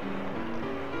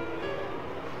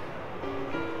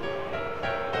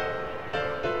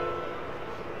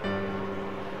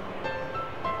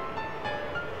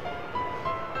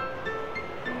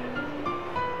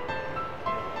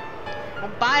 I'll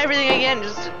buy everything again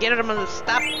just to get them to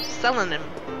stop selling them.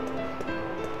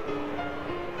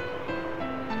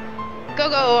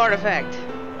 Go artifact.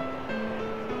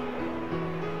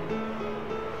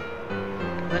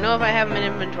 I know if I have them in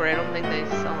inventory, I don't think they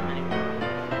sell them anymore.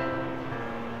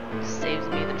 It saves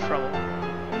me the trouble.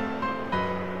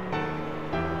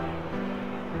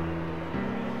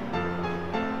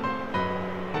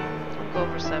 I'll go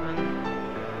for 7.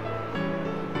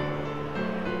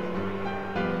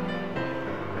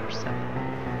 For 7.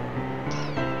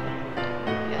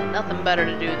 Yeah, nothing better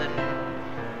to do than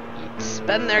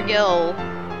spend their gil.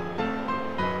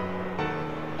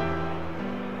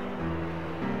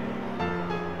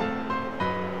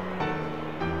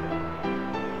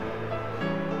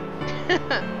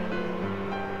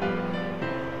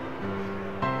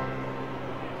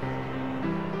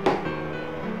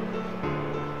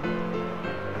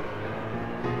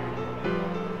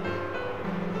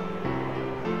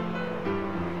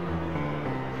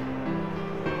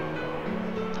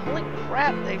 Holy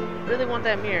crap, they really want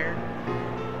that mirror.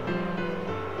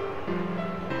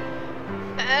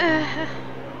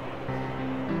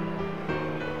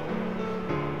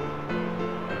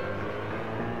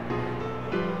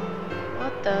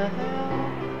 What the hell?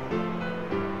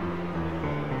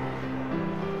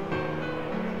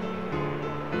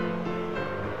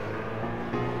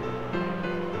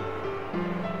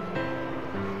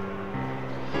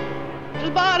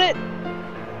 Just bought it!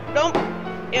 Nope.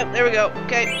 Yep, there we go.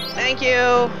 Okay, thank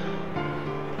you.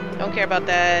 Don't care about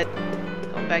that.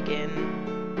 Going back in.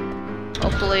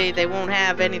 Hopefully they won't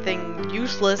have anything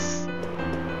useless.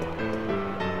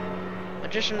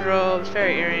 Magician robes,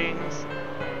 fairy earrings.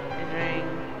 Ring.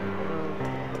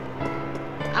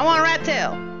 I want a rat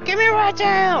tail! Give me a rat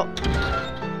tail!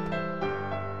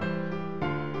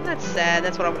 That's sad,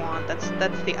 that's what I want. That's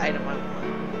the item I want.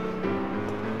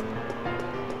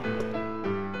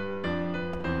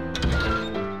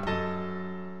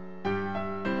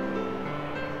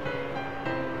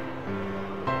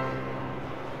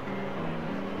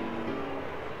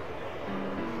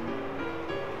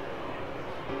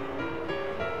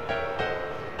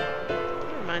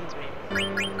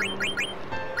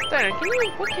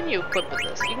 What can you equip with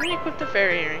this? You can equip the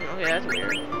fairy earring. Okay, that's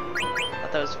weird. I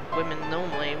thought that was women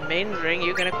only. Maiden's ring,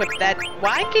 you can equip that.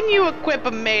 Why can you equip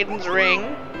a maiden's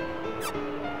ring?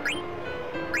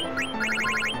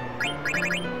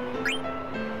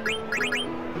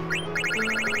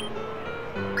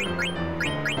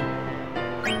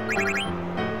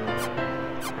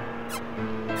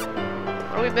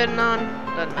 bidding on?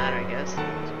 Doesn't matter, I guess.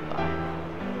 Just buy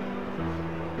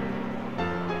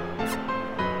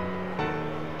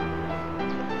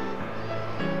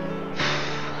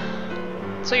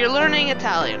it. So you're learning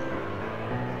Italian.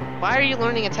 Why are you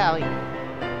learning Italian?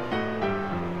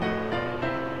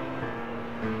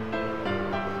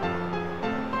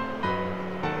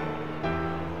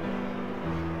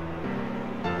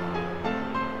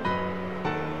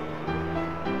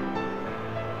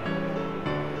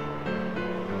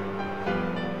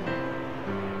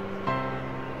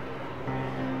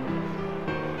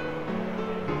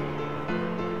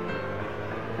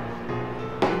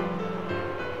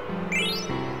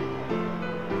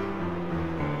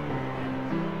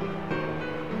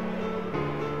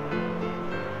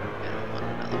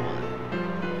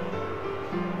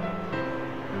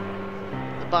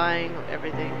 Buying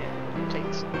everything it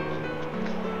takes.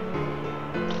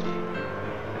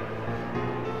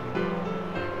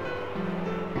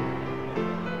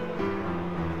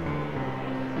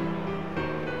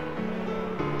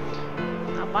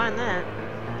 Not buying that.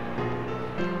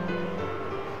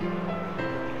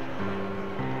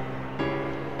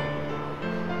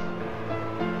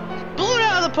 Blew it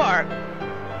out of the park.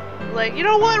 Like, you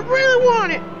know what? Really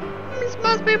want it. This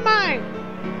must be mine.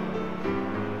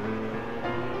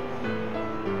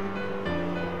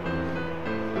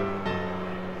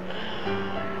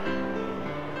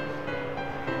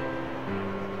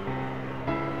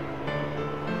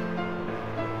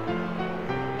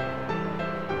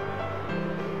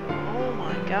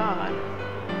 God.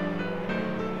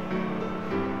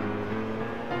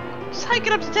 Just hike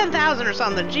it up to 10,000 or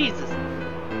something, Jesus. How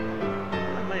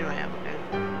much money do I have? Okay.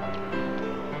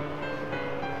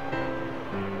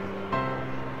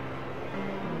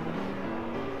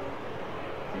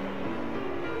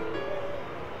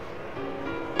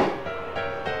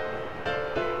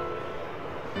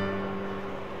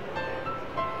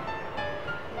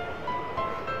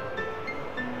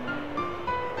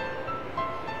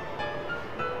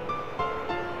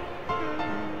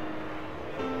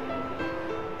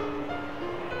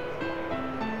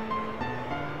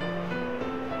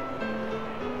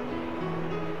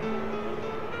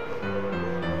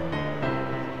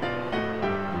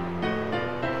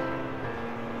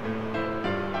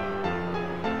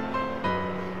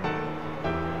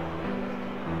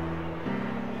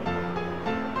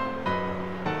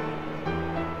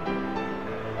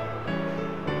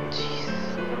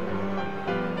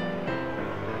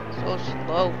 So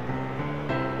slow.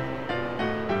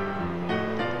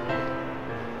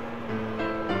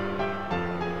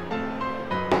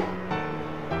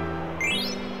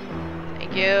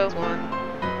 Thank you. One.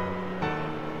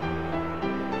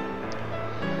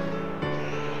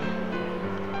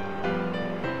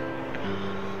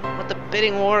 Let the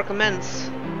bidding war commence.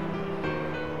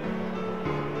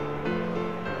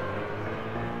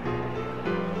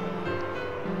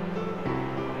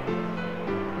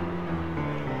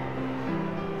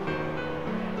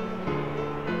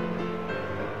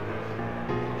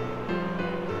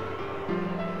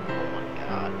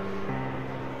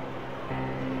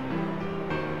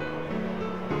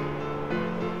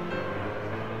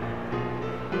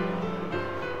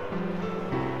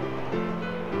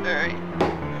 Alright.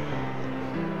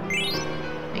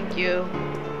 Thank you.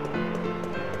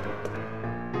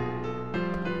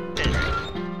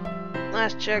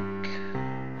 Last check.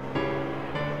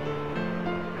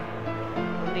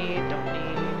 Don't need, don't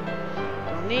need.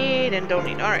 Don't need, and don't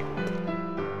need. Alright.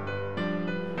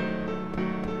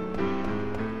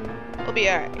 We'll be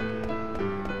alright.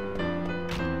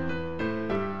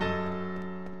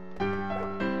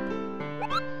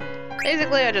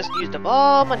 Basically, I just used up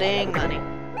all my dang money.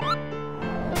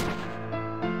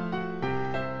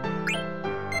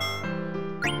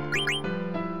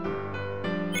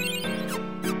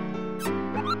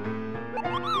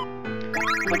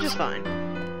 Which is fine.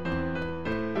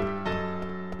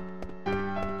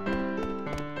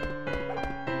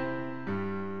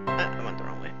 I went the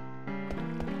wrong way.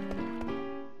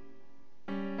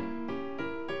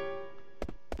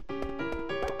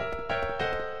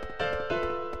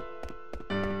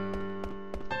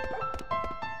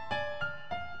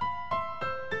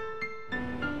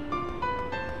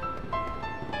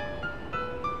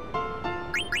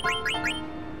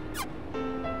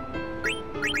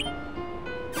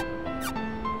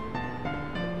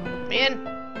 In.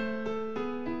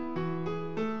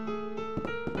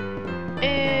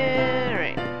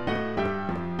 Alright.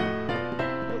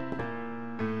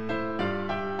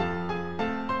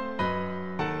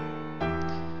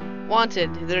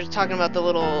 Wanted. They're talking about the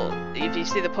little, if you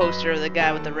see the poster of the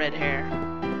guy with the red hair.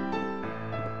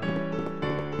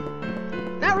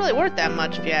 Not really worth that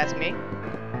much, if you ask me.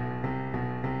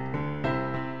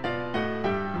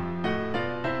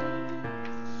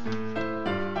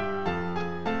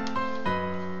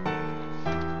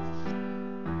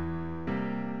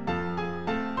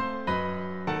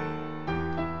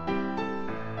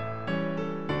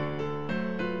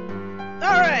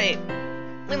 Alright,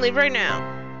 we leave right now.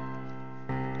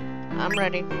 I'm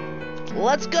ready.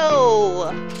 Let's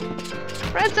go!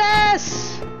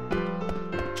 Princess!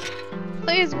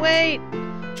 Please wait!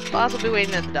 Boss will be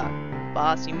waiting at the dock.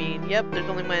 Boss, you mean? Yep, there's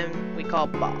only one we call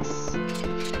boss.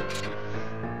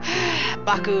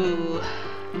 Baku!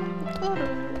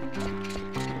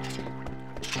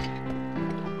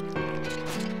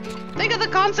 Think of the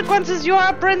consequences, you are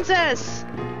a princess!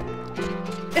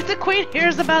 If the queen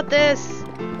hears about this!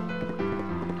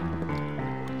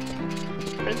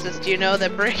 Princess, do you know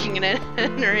that breaking and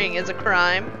entering is a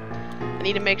crime? I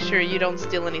need to make sure you don't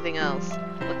steal anything else.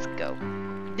 Let's go.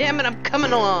 Damn it, I'm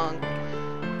coming along!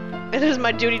 It is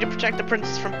my duty to protect the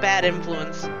princess from bad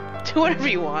influence. Do whatever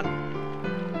you want.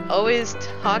 Always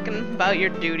talking about your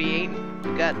duty, ain't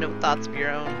you got no thoughts of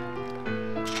your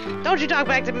own. Don't you talk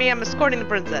back to me, I'm escorting the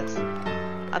princess.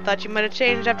 I thought you might have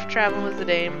changed after traveling with the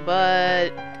dame,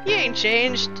 but you ain't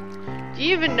changed. Do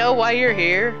you even know why you're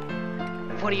here?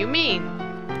 What do you mean?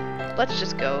 Let's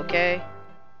just go, okay?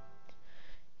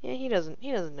 Yeah, he doesn't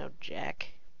know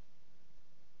jack.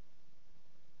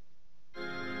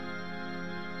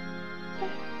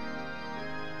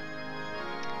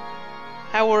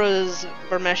 How was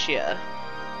Vermetia?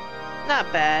 Not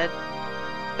bad.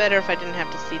 Better if I didn't have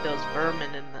to see those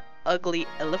vermin and the ugly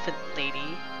elephant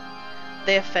lady.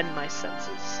 They offend my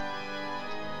senses.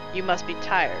 You must be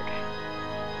tired.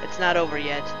 It's not over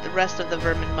yet. The rest of the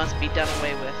vermin must be done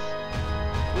away with.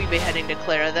 We be heading to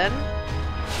Clara then?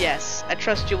 Yes, I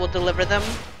trust you will deliver them.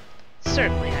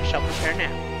 Certainly, I shall prepare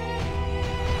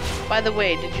now. By the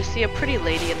way, did you see a pretty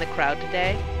lady in the crowd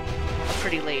today? A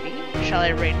pretty lady? Shall I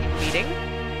arrange a meeting?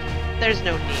 There's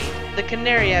no need. The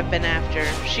canary I've been after,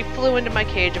 she flew into my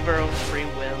cage of her own free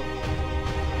will.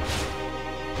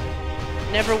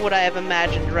 Never would I have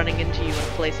imagined running into you in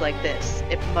a place like this.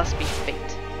 It must be fate.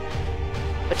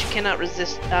 But you cannot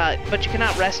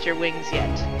rest your wings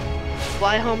yet.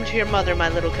 Fly home to your mother, my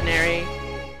little canary.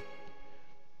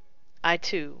 I,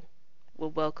 too,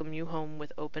 will welcome you home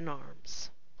with open arms.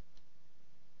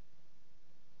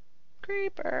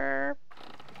 Creeper.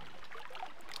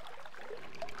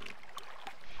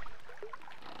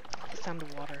 The sound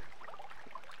of water.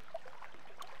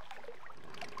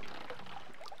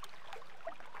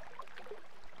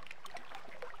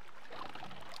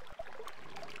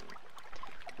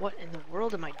 What in the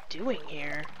world am I doing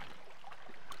here?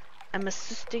 I'm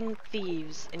assisting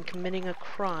thieves in committing a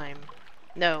crime.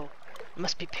 No, I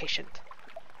must be patient.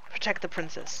 Protect the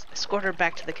princess. Escort her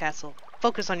back to the castle.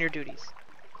 Focus on your duties.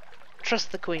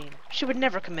 Trust the queen. She would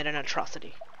never commit an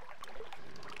atrocity.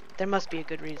 There must be a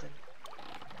good reason.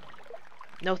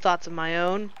 No thoughts of my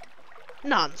own?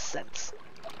 Nonsense.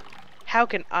 How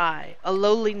can I, a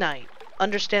lowly knight,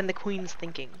 understand the queen's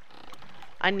thinking?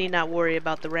 I need not worry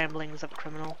about the ramblings of a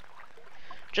criminal.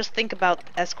 Just think about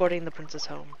escorting the princess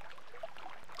home.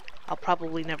 I'll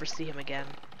probably never see him again.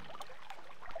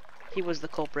 He was the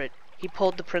culprit. He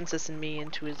pulled the princess and me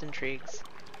into his intrigues.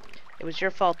 It was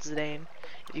your fault, Zidane.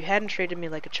 If you hadn't treated me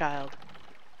like a child,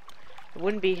 I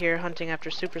wouldn't be here hunting after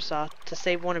Supersoft to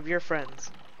save one of your friends.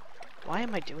 Why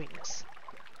am I doing this?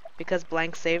 Because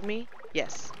Blank saved me?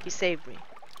 Yes, he saved me.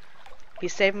 He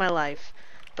saved my life.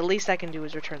 The least I can do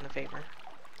is return the favor.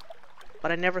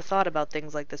 But I never thought about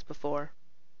things like this before.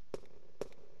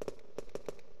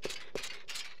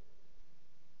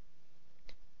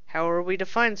 How are we to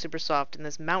find Supersoft in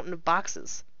this mountain of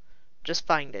boxes? Just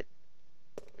find it.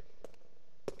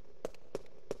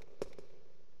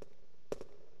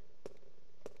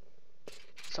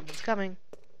 Someone's coming.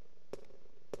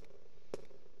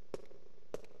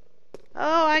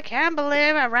 Oh, I can't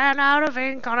believe I ran out of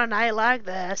ink on a night like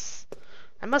this.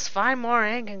 I must find more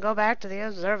ink and go back to the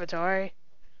observatory.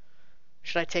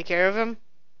 Should I take care of him?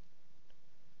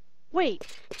 Wait!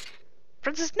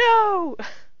 Princess, no!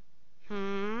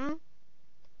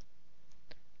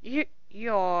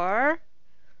 You're...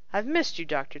 I've missed you,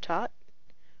 Dr. Tot.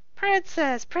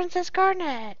 Princess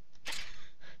Garnet!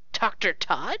 Dr.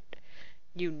 Tot?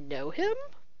 You know him?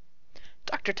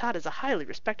 Dr. Tot is a highly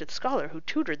respected scholar who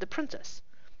tutored the princess.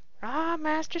 Ah,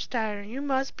 Master Steiner, you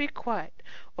must be quiet,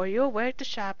 or you'll wake the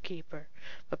shopkeeper.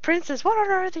 But, Princess, what on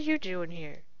earth are you doing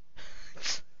here?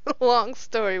 It's a long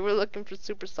story. We're looking for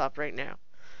Supersoft right now.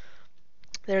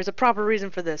 There is a proper reason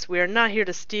for this. We are not here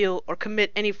to steal or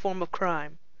commit any form of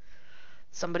crime.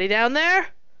 Somebody down there?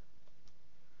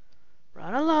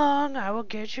 Run along, I will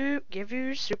give you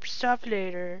your super stuff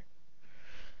later.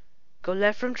 Go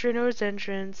left from Treno's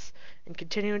entrance and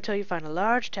continue until you find a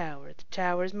large tower. The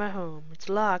tower is my home. It's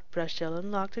locked, but I shall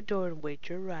unlock the door and wait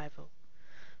your arrival.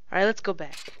 Alright, let's go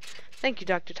back. Thank you,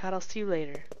 Dr. Todd. I'll see you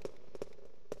later.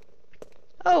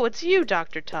 Oh, it's you,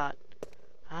 Dr. Todd.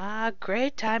 Ah,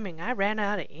 great timing. I ran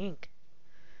out of ink.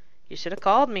 You should have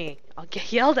called me. I'll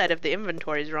get yelled at if the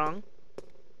inventory's wrong.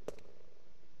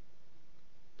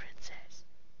 Princess.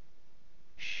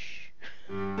 Shh.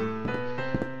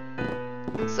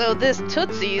 So this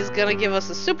Tootsie is gonna give us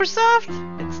a super soft?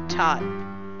 It's Todd.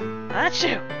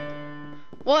 Achoo!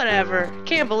 Whatever.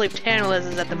 Can't believe Tantalus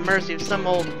is at the mercy of some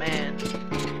old man.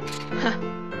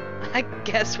 I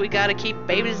guess we gotta keep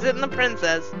babysitting the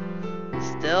princess.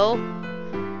 Still,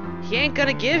 he ain't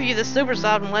gonna give you the super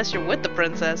soft unless you're with the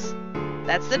princess.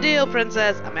 That's the deal,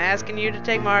 princess. I'm asking you to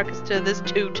take Marcus to this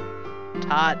toot.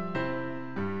 Todd.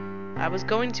 I was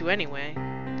going to anyway.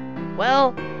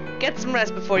 Well, get some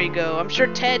rest before you go. I'm sure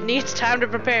Ted needs time to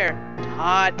prepare.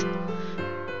 Todd.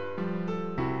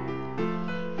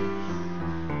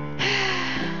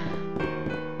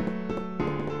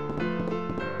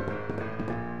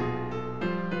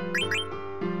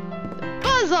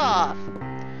 Buzz off!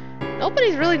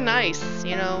 Nobody's really nice,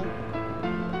 you know.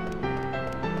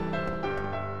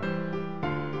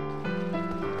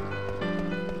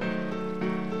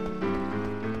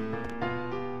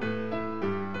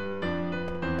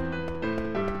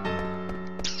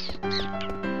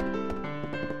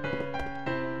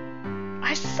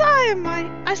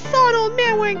 I saw an old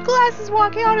man wearing glasses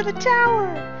walking out of the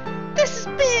tower. This is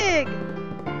big.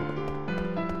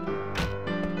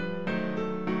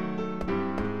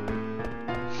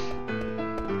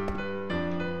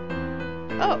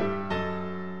 Oh.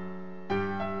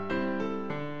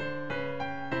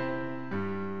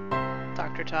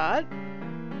 Dr. Todd?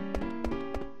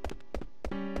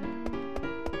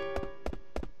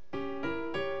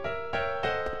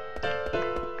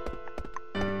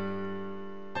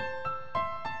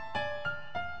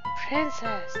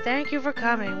 Princess, thank you for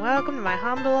coming. Welcome to my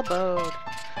humble abode.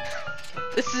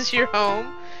 This is your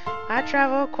home? I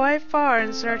traveled quite far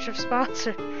in search of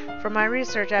sponsor for my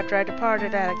research after I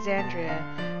departed Alexandria.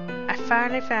 I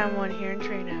finally found one here in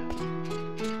Treno.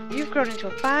 You've grown into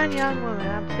a fine young woman.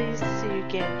 I'm pleased to see you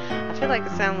again. I feel like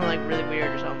it sounded like really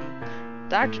weird or something.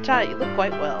 Dr. Todd, you look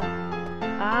quite well.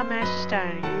 Ah, Master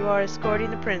Steiner, you are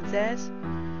escorting the princess?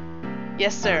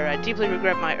 Yes, sir. I deeply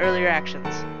regret my earlier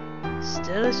actions.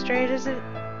 Still as straight as a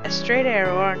straight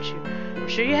arrow, aren't you? I'm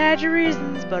sure you had your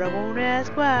reasons, but I won't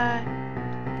ask why.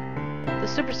 The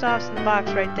super soft's in the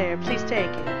box right there. Please take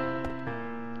it.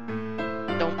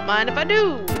 Don't mind if I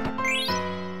do.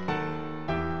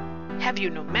 Have you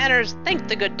no manners? Thank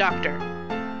the good doctor.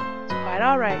 It's quite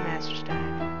all right, Master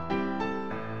Stein.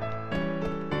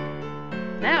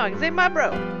 Now I can save my bro.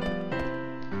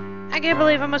 I can't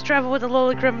believe I must travel with a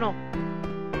lowly criminal.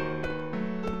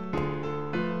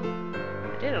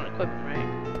 On equipment, right?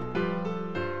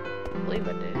 I believe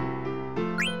I did.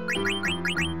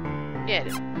 Yeah, I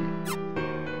did.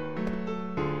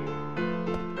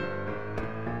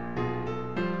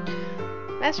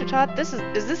 Master Todd, is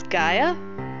this Gaia?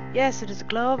 Yes, it is a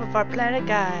globe of our planet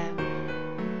Gaia.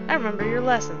 I remember your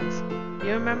lessons.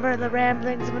 You remember the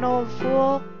ramblings of an old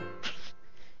fool?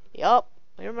 Yup,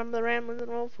 I remember the ramblings of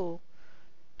an old fool.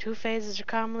 Two phases are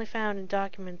commonly found in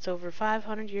documents over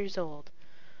 500 years old.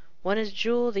 One is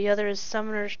Jewel, the other is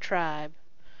Summoner's Tribe.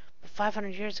 But 500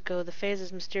 years ago, the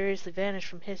phases mysteriously vanished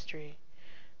from history.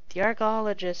 The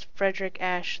archaeologist Frederick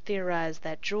Ashe theorized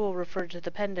that Jewel referred to the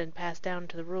pendant passed down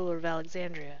to the ruler of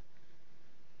Alexandria.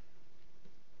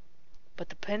 But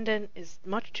the pendant is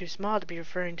much too small to be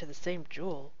referring to the same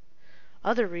Jewel.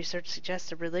 Other research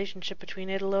suggests a relationship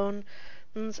between Eidolons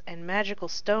and magical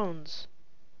stones.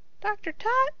 Dr.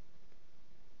 Tot?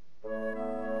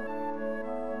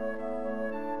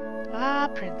 Ah,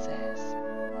 Princess.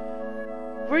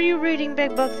 Were you reading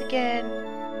big books again?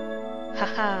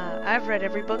 Haha, I've read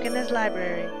every book in this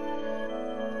library.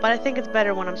 But I think it's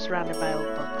better when I'm surrounded by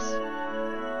old books.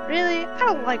 Really? I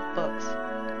don't like books.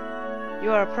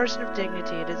 You are a person of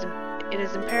dignity. It is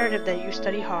imperative that you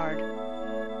study hard.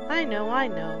 I know.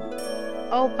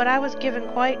 Oh, but I was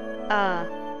quite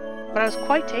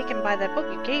taken by that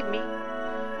book you gave me.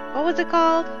 What was it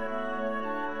called?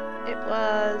 It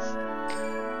was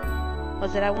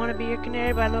it I Want to Be Your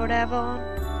Canary by Lord Avalon?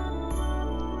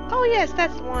 Oh yes,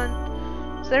 that's the one.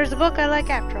 So there's a book I like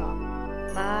after all.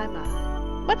 My.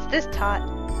 What's this, Tot?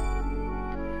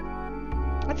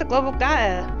 That's a global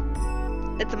Gaia.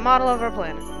 It's a model of our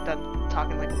planet. I'm done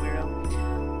talking like a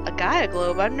weirdo. A Gaia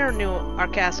globe? I never knew our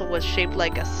castle was shaped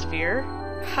like a sphere.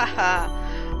 Haha.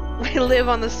 We live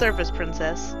on the surface,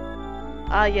 princess.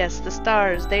 Ah yes, the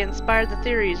stars. They inspired the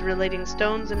theories relating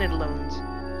stones and idolones.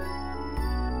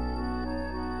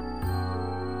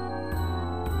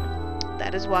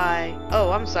 That is why...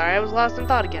 Oh, I'm sorry, I was lost in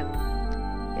thought again.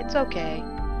 It's okay.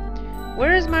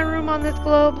 Where is my room on this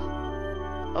globe?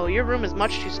 Oh, your room is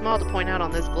much too small to point out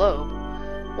on this globe.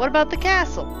 What about the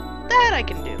castle? That I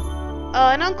can do.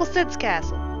 And Uncle Sid's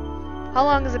castle. How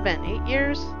long has it been? 8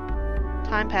 years?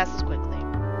 Time passes quickly.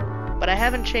 But I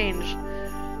haven't changed.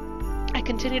 I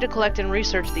continue to collect and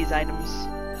research these items.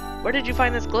 Where did you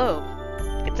find this globe?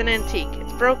 It's an antique.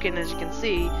 It's broken, as you can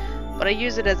see, but I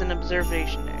use it as an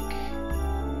observation deck.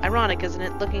 Ironic, isn't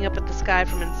it, looking up at the sky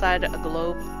from inside a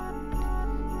globe?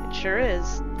 It sure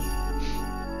is.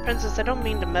 Princess, I don't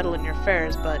mean to meddle in your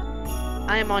affairs, but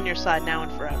I am on your side now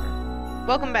and forever.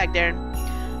 Welcome back, Darren.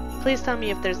 Please tell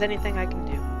me if there's anything I can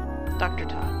do. Dr.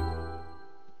 Todd.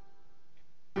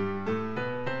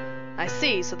 I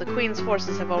see, so the Queen's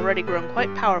forces have already grown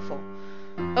quite powerful.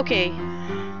 Okay,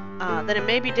 then it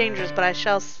may be dangerous, but I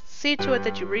shall see to it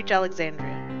that you reach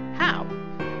Alexandria. How?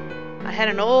 I had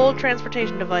an old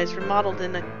transportation device remodeled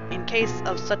in case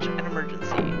of such an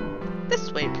emergency.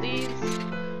 This way, please.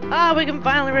 Ah, we can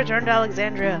finally return to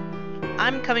Alexandria.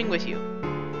 I'm coming with you.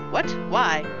 What?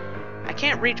 Why? I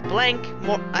can't reach blank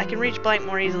more. I can reach blank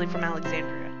more easily from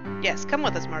Alexandria. Yes, come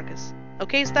with us, Marcus.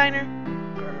 Okay, Steiner?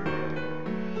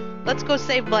 Grrr. Let's go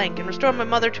save blank and restore my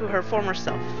mother to her former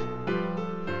self.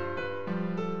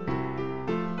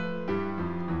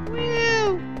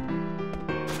 Woo!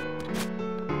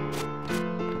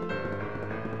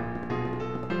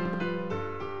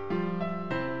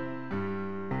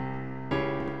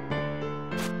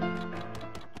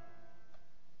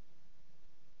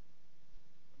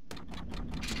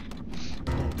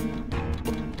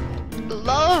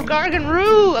 Love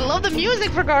Garganroo! I love the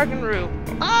music for Garganroo!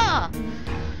 Ah!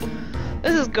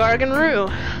 This is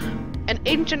Garganroo, an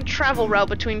ancient travel route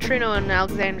between Treno and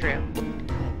Alexandria.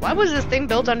 Why was this thing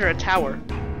built under a tower?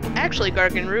 Actually,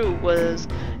 Garganroo was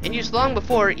in use long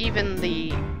before even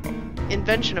the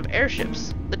invention of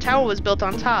airships. The tower was built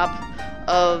on top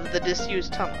of the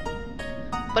disused tunnel.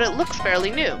 But it looks fairly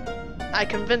new. I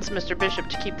convinced Mr. Bishop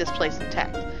to keep this place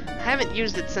intact. I haven't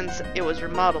used it since it was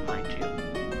remodeled, mind you.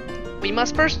 We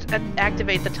must first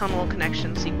activate the tunnel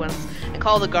connection sequence and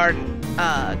call the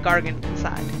Gargan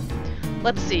inside.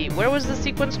 Let's see, where was the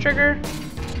sequence trigger?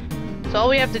 So all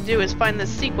we have to do is find the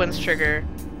sequence trigger.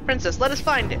 Princess, let us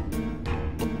find it.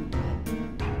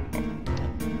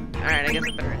 Alright, I guess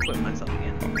I better equip myself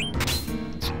again.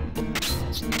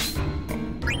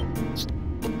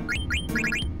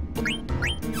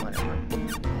 Whatever.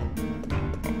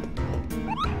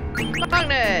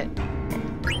 Magnet!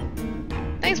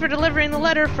 Thanks for delivering the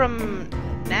letter from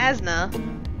Nazna.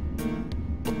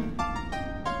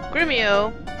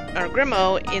 Grimo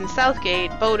in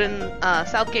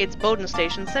Southgate's Bowden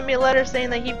station sent me a letter saying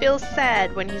that he feels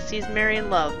sad when he sees Mary in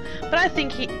love. But I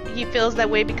think he feels that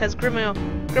way because Grimo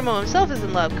himself is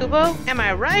in love. Kubo, am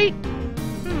I right?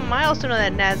 I also know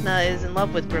that Nazna is in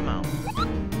love with Grimo.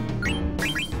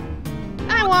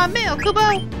 I want mail,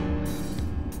 Kubo!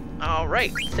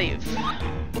 Alright, save.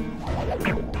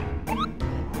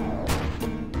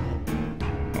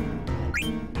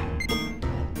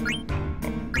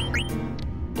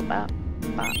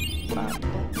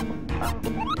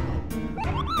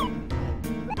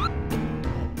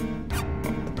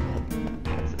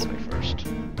 This way first.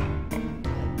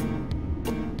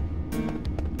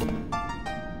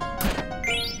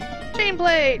 Chain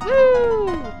blade!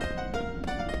 Woo!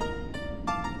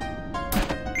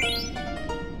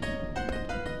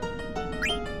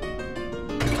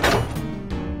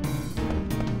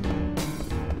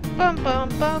 Bum bum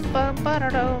bum bum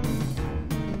ba-da-dum.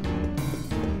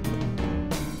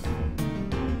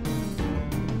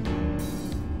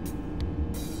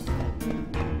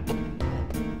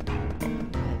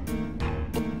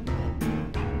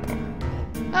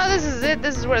 Oh, this is it.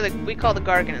 This is where we call the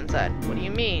Gargan inside. What do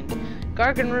you mean?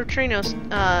 Garganroo Treno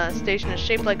station is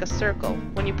shaped like a circle.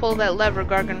 When you pull that lever,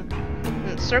 Gargan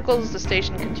circles the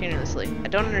station continuously. I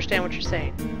don't understand what you're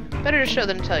saying. Better to show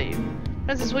than tell you.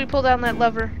 Princess, will you pull down that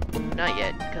lever? Not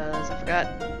yet, because I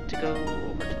forgot to go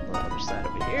over to the other side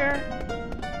over here.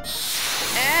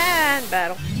 And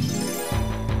battle.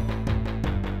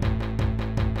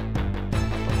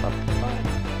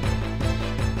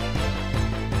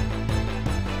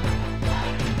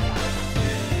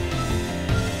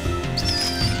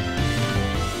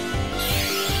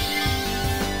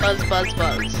 Buzz, buzz,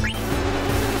 buzz.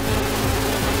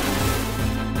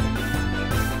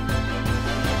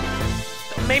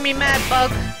 make me mad,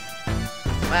 bug.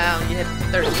 Wow, you hit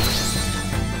 30.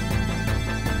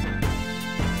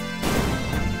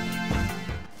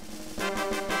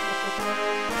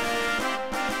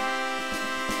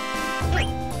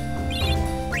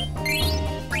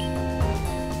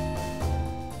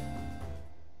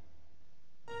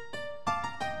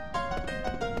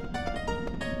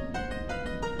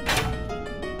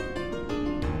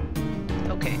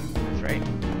 Okay, that's right.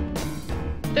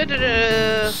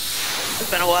 Da-da-da. It's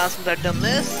been a while since I've done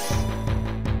this.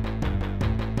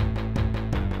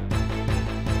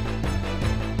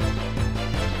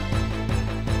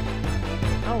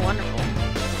 Oh, wonderful.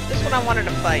 This one I wanted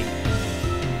to fight.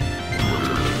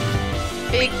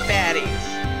 Big baddies.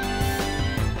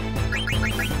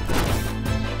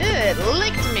 Ew, it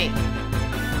licked me.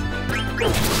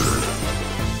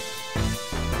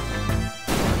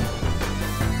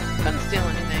 Couldn't steal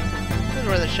anything. This is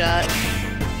worth a shot.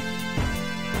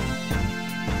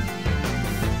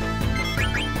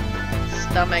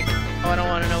 Stomach. Oh, I don't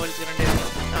want to know what he's gonna do.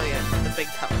 Oh yeah, the big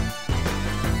tongue.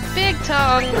 Big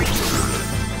tongue!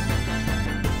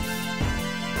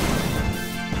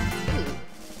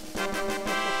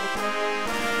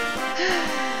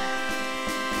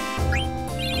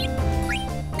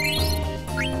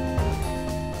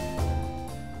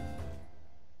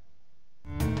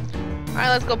 Alright,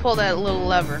 let's go pull that little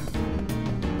lever.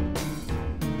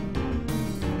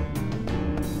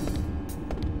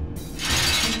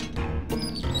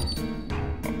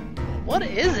 What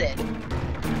is it?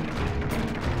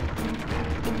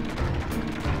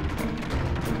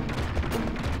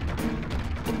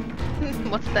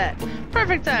 What's that?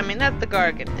 Perfect timing, that's the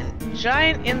Gargan. A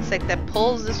giant insect that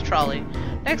pulls this trolley.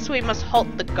 Next we must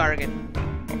halt the Gargan.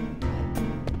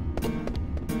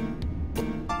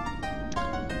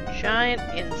 Giant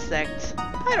insect.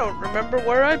 I don't remember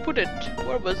where I put it.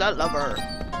 Where was that lever?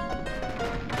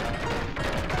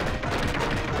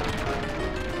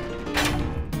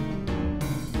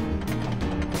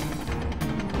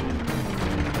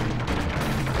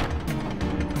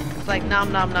 It's like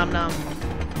nom nom nom nom.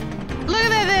 Look at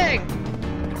that thing!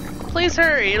 Please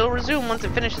hurry, it'll resume once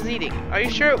it finishes eating. Are you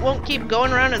sure it won't keep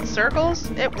going around in circles?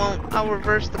 It won't. I'll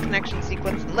reverse the connection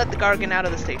sequence and let the Gargan out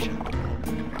of the station.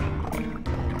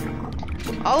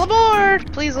 All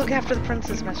aboard! Please look after the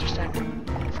princess, Master Steiner.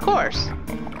 Of course.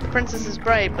 The princess is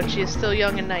bright, but she is still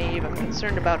young and naive. I'm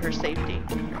concerned about her safety.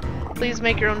 Please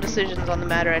make your own decisions on the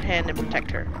matter at hand and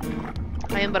protect her.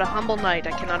 I am but a humble knight.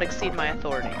 I cannot exceed my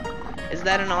authority. Is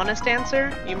that an honest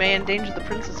answer? You may endanger the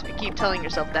princess if you keep telling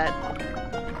yourself that.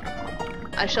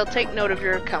 I shall take note of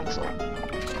your counsel.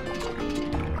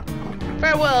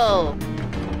 Farewell!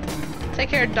 Take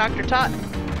care, Dr. Tot.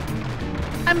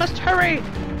 I must hurry!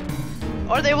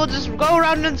 Or they will just go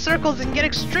around in circles and get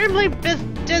extremely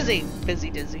dizzy.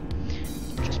 Dizzy.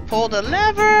 Just pull the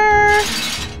lever!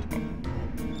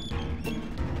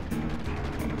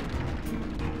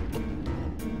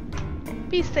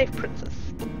 Be safe, princess.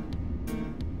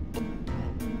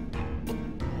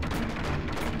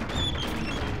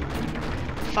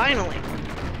 Finally!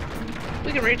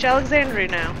 We can reach Alexandria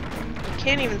now. We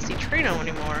can't even see Treno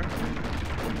anymore.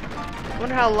 I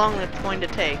wonder how long it's going to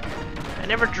take. I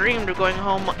never dreamed of going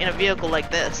home in a vehicle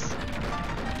like this.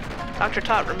 Dr.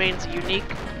 Tot remains a unique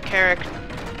character.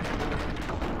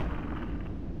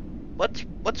 What's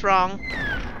wrong?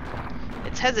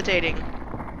 It's hesitating.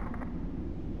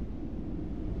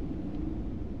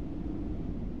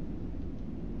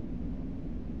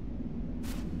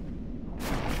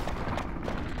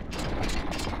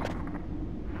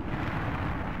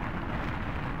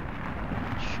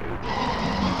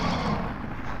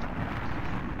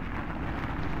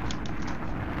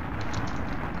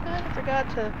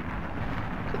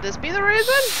 Could this be the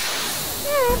reason?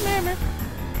 Yeah, maybe.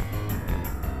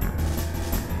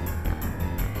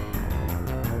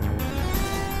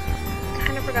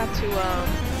 Kinda forgot to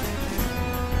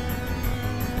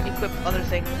equip other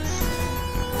things.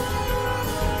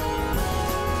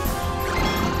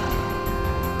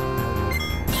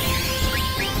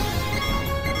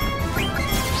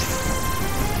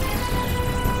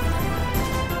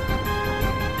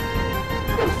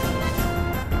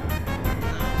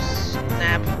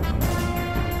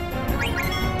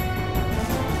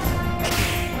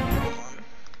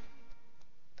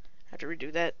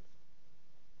 Redo that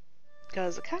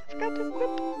because I kind of forgot to equip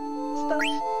stuff.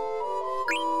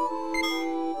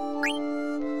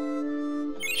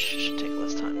 Should take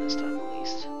less time this time at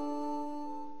least.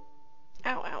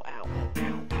 Ow, ow, ow,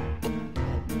 ow.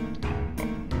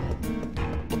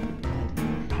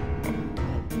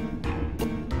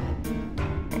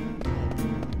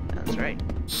 That's right.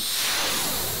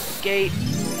 Gate.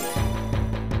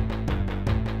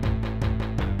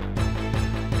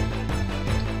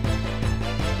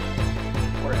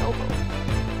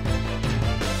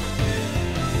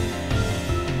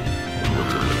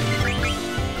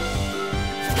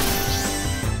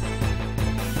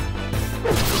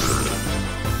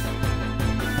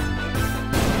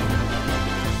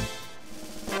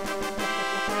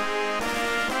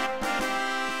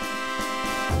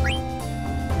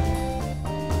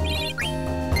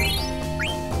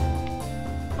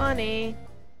 money.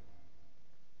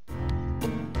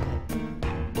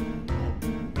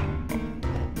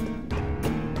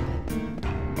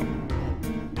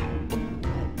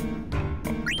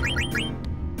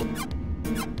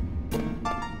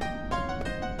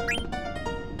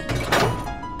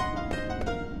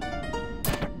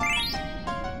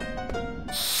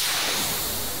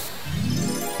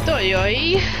 Oi,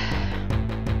 oi.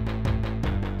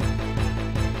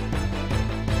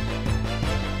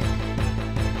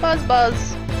 Buzz,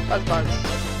 buzz. Buzz, buzz.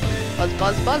 Buzz,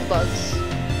 buzz, buzz, buzz.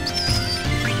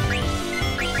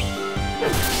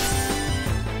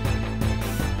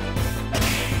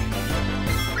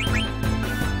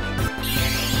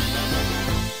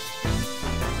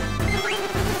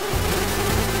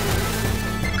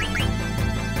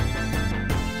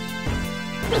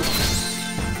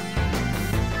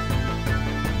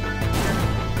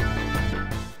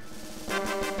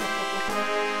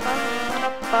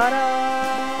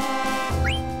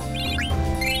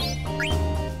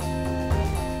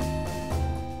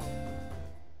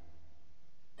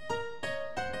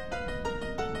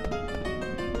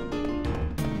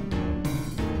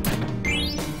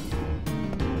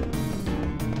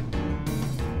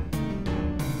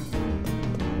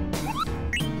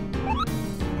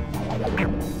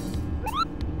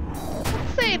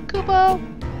 Save, Kupo!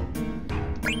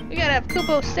 We gotta have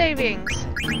Kupo savings.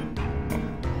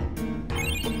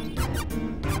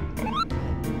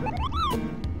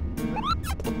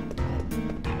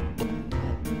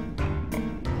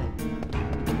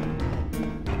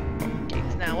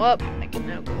 Gate's now up. I can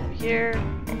now go over here.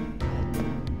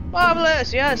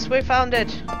 Marvelous! Yes, we found it.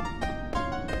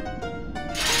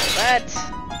 That.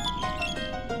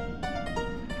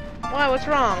 Why? What's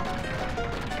wrong?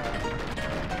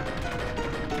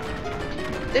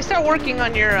 They start working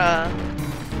on your,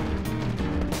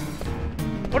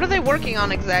 what are they working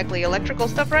on exactly? Electrical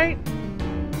stuff, right?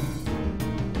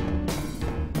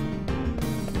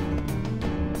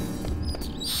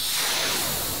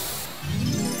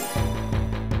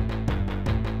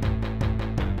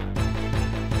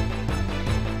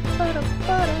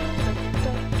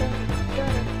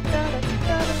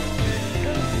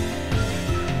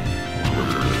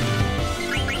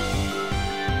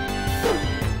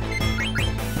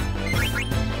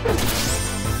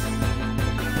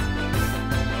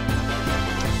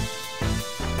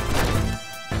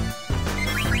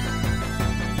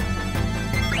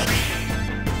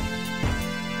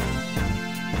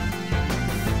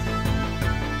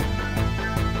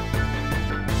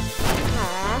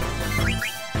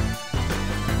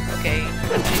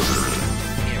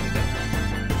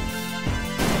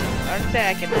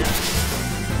 Attacking now.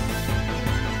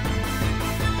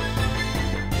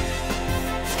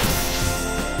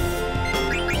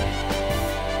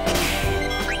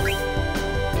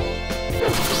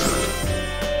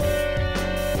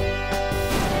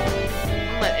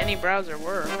 Don't let any browser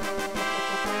work.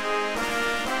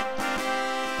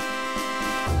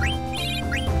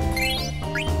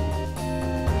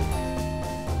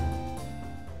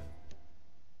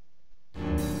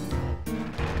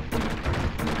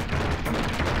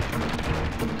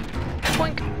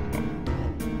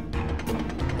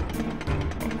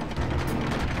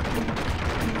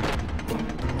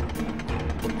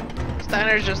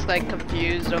 Steiner's just like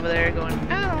confused over there going,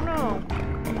 I don't know.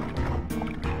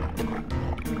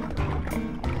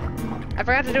 I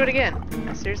forgot to do it again.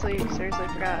 I seriously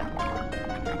forgot.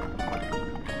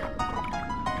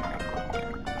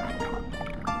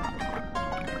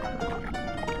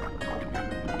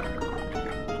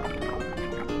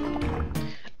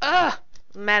 Ugh!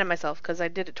 I'm mad at myself because I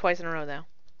did it twice in a row now.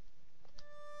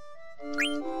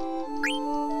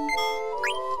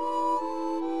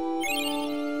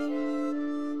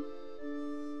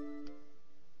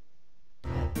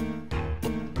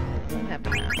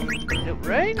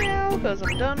 Right now, because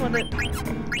I'm done with it.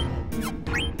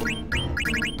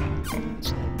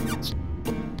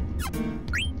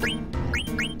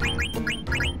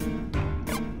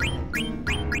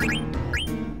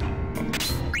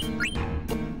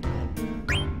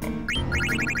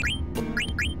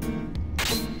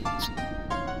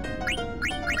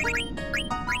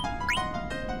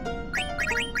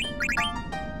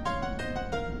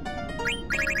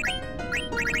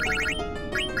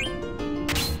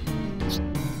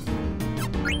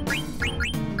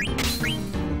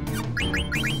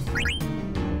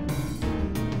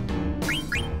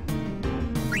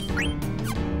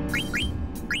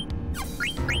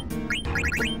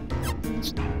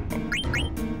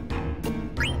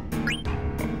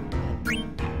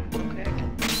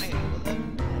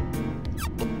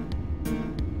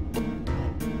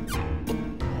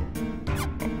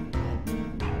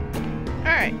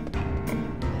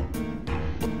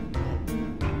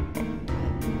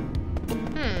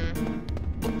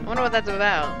 wonder what that's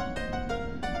about.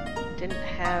 Didn't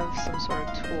have some sort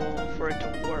of tool for it to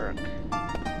work.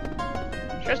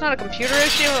 Sure it's not a computer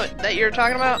issue that you're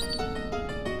talking about?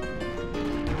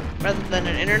 Rather than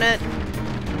an internet?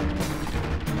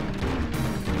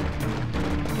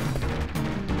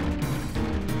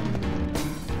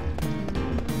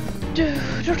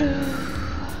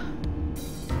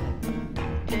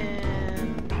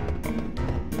 And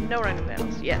no random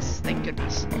battles. Yes, thank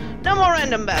goodness. No more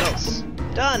random battles.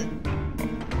 Done.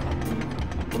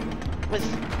 With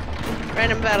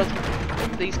random battles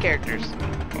with these characters.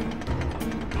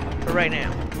 For right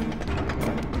now.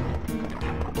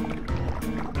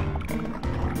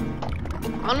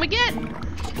 On we get!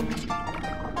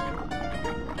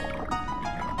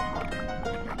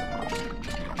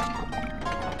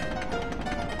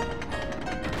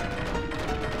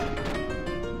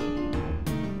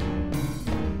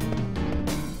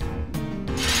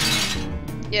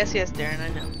 Yes, yes, Darren, I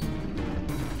know.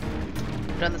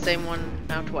 I've done the same one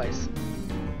now twice.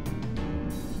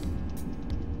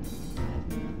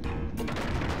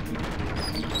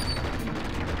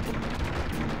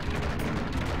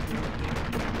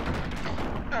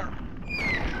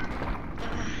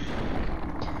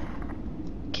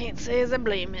 Can't say as I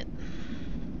blame it.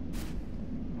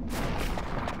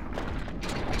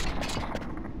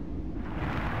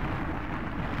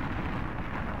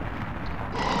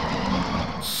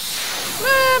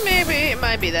 Maybe it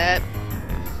might be that.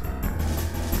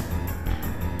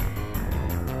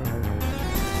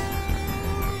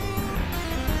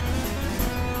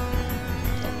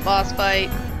 Boss fight.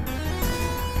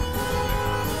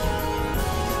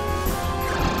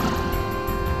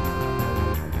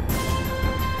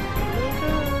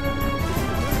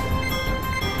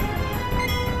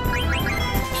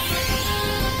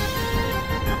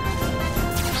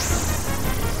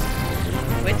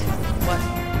 Wait, what?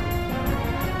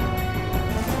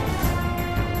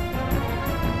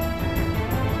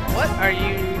 What are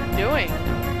you doing?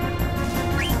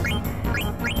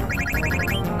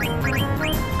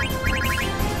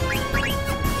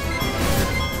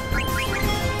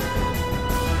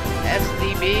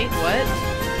 FCB? What?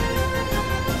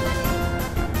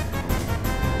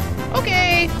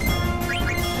 Okay!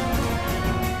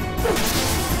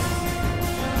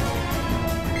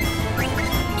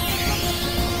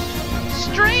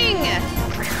 String!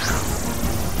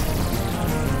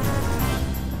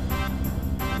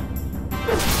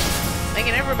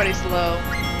 Making everybody slow.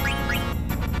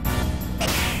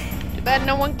 Too bad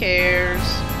no one cares.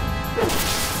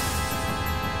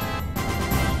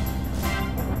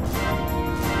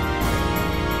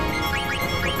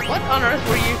 What on earth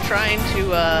were you trying to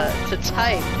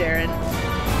type, Darren?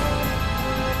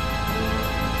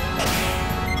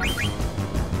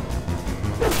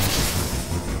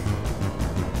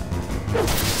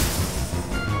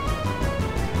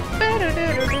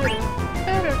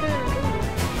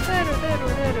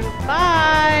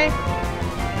 Bye!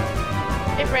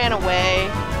 It ran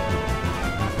away.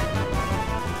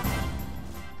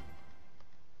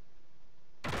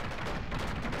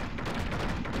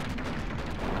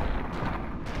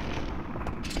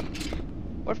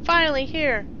 We're finally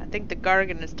here. I think the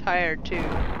Gargan is tired too.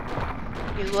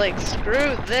 He's like,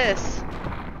 screw this.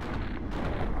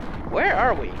 Where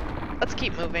are we? Let's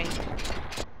keep moving.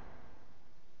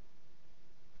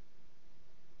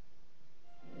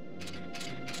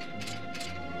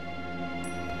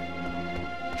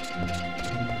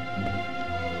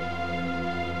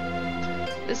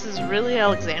 This is really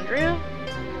Alexandria?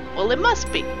 Well, it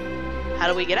must be. How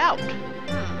do we get out?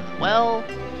 Well,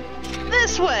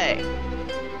 this way!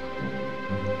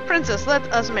 Princess, let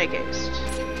us make haste.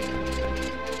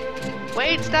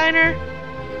 Wait, Steiner!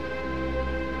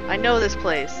 I know this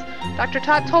place. Dr.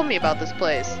 Todd told me about this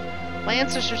place. My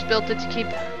ancestors built it to keep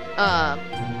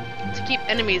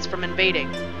enemies from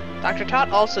invading. Dr.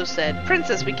 Todd also said,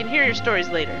 Princess, we can hear your stories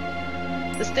later.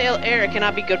 The stale air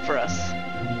cannot be good for us.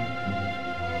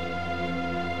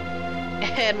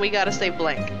 And we gotta save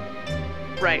Blank.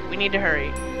 Right, we need to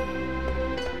hurry.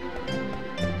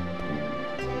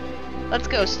 Let's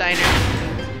go, Steiner.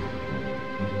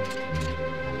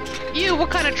 You, what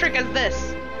kind of trick is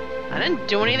this? I didn't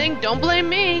do anything, don't blame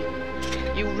me.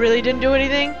 You really didn't do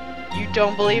anything? You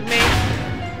don't believe me?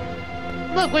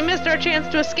 Look, we missed our chance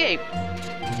to escape.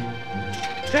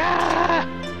 Ah!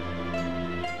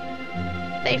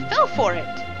 They fell for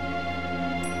it.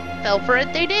 Fell for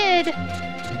it they did.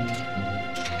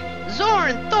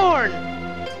 Zorn, Thorn!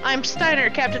 I'm Steiner,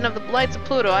 captain of the Lights of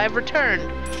Pluto. I have returned.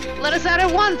 Let us out at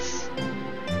once!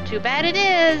 Too bad it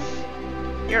is.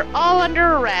 You're all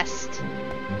under arrest.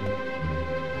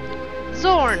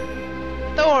 Zorn,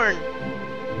 Thorn,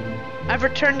 I've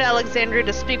returned to Alexandria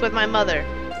to speak with my mother.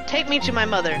 Take me to my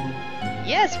mother.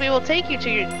 Yes, we will take you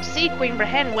to see Queen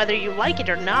Brehen whether you like it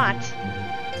or not.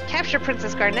 Capture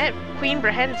Princess Garnet. Queen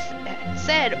Brehen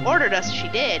ordered us, she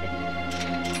did.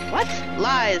 What?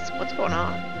 Lies. What's going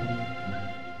on?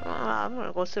 I'm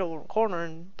gonna go sit over in a corner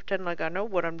and pretend like I know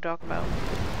what I'm talking about.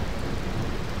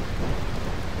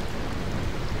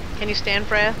 Can you stand,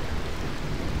 Freya?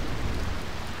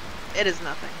 It is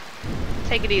nothing.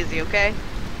 Take it easy, okay?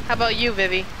 How about you,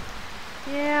 Vivi?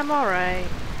 Yeah, I'm alright.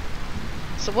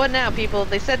 So what now, people?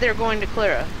 They said they were going to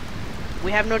Clara.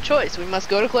 We have no choice. We must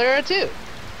go to Clara, too.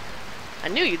 I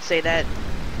knew you'd say that.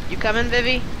 You coming,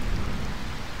 Vivi?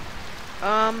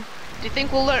 Do you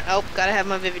think we'll learn... Oh, gotta have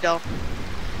my Vivi doll.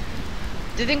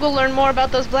 Do you think we'll learn more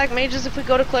about those black mages if we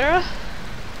go to Clara?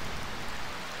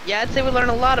 Yeah, I'd say we learn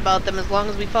a lot about them as long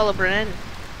as we follow Brehen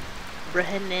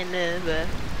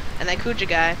and that Kuja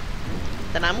guy.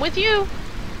 Then I'm with you.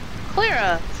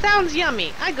 Clara, sounds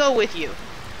yummy. I go with you.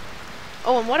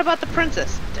 Oh, and what about the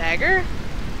princess? Dagger?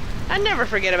 I never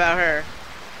forget about her.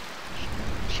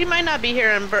 She might not be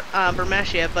here in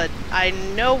Bermeshia, but I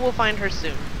know we'll find her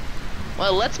soon.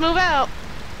 Well, let's move out.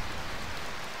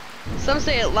 Some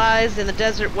say it lies in the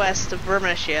desert west of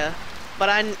Bermeshia, but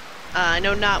I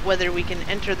know not whether we can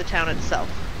enter the town itself.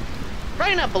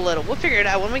 Brighten up a little. We'll figure it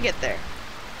out when we get there.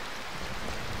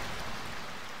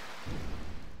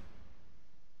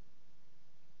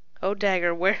 Oh,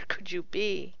 Dagger, where could you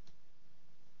be?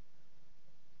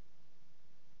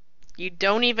 You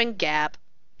don't even gap.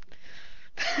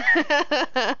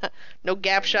 No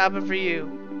gap shopping for you.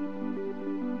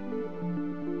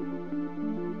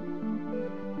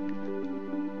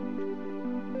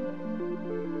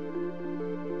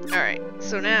 Alright,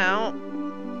 so now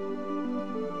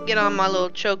get on my little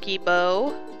choky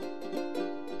bow.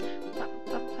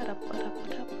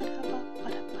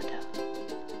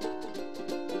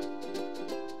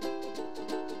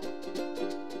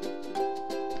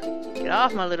 Get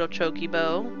off my little choky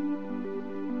bow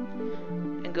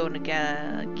and go into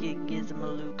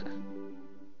Gizmalook.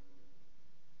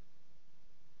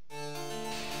 Wait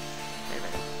a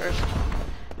minute. First,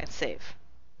 let's save.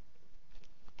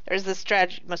 There's this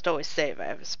strategy, must always save. I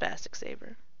have a spastic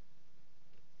saber.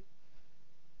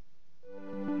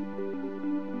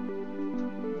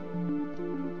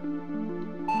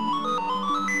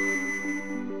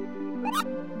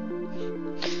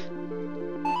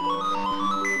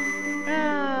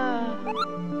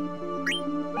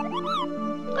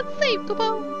 Let's save, Kupo.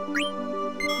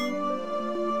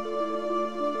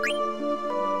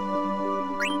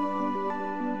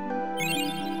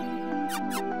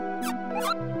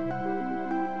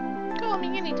 Call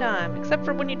me anytime, except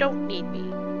for when you don't need me.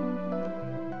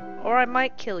 Or I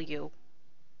might kill you.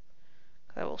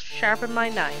 I will sharpen my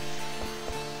knife.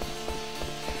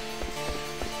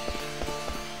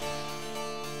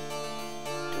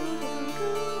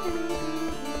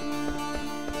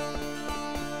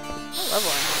 What level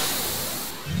am I?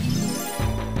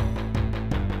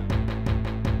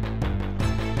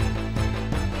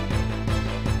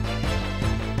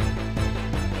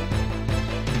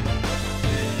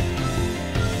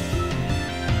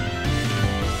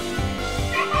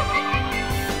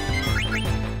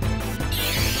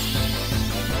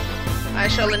 I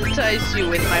shall entice you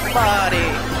with my body.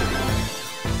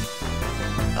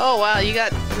 Oh wow, you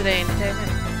got Zidane. Take it.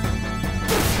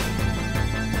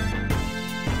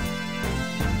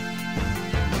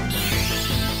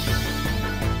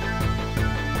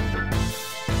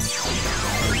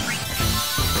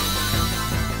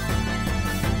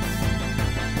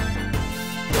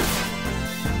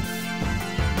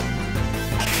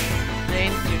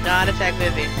 Zidane, do not attack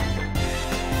Vivi.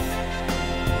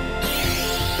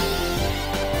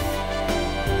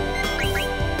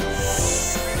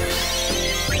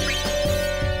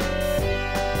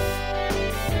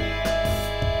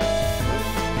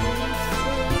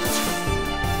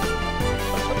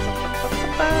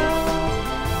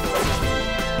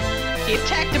 He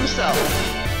attacked himself.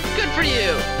 Good for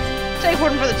you. Take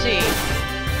one for the team.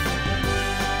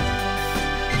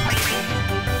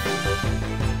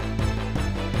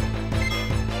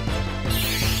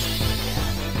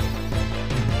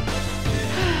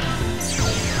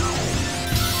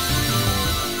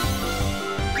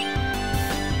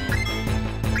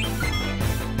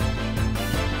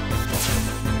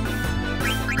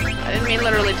 I didn't mean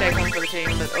literally take one for the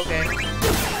team, but okay.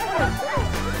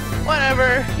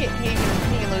 Whatever. He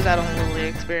can lose out on a little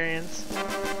experience. I'm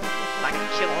not gonna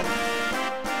kill him.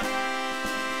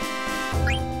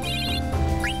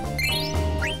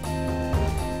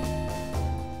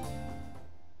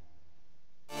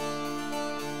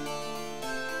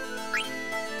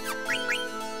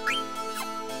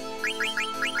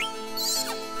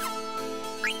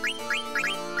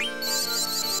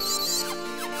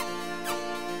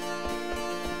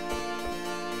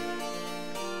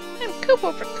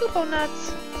 Kupo for Kupo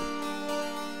nuts.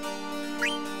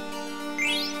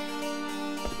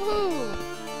 Woo!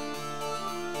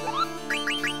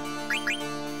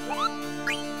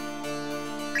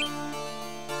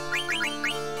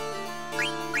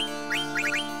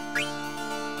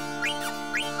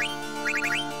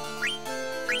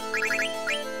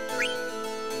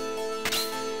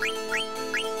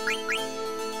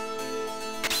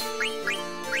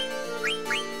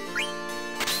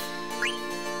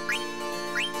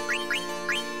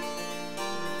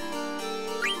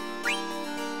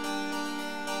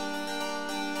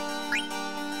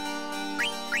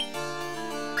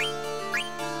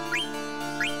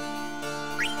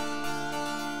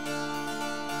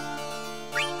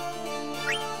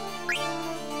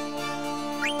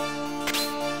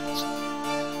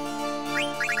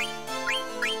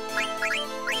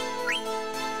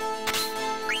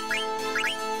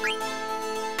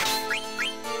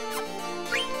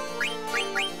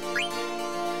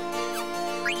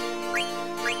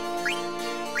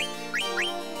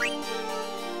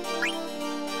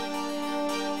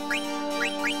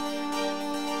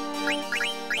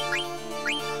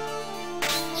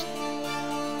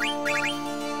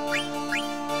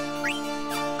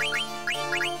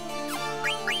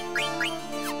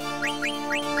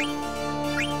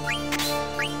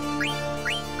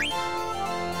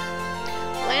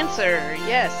 Lancer,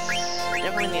 yes,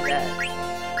 definitely need that.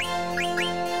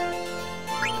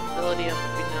 Ability up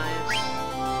would be nice.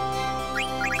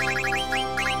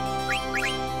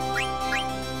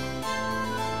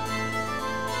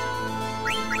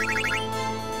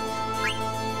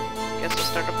 Guess we'll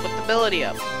start up with the ability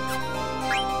up.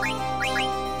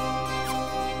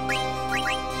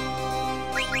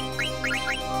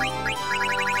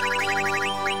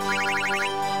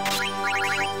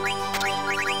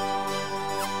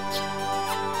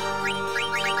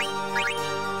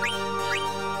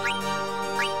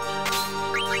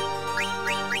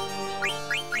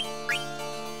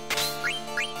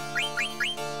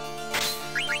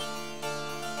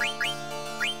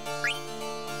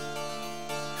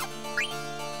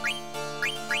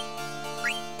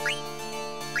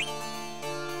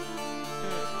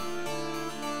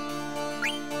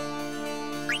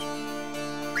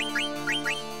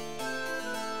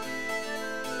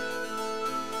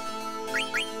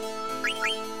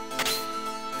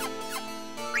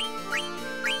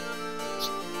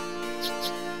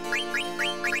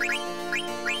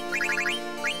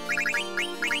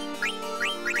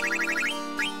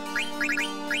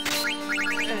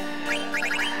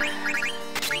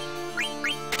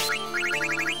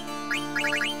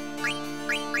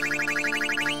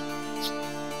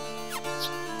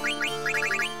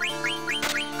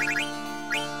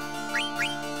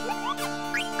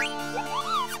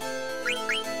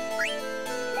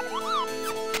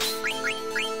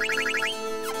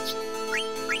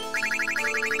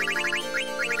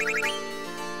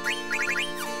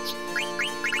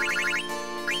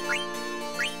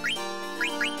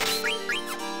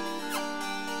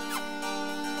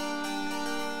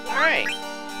 Alright. I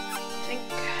think...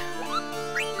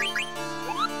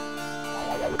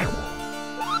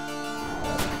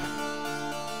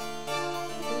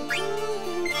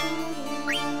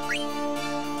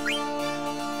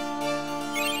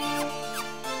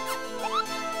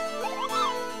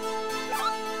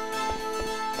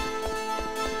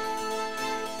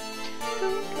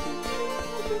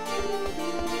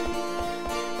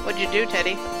 What'd you do,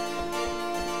 Teddy?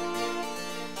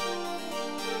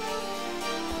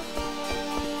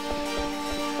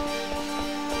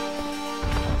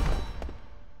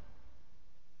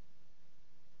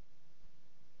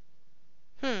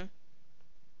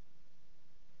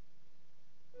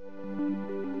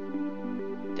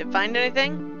 Did find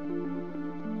anything?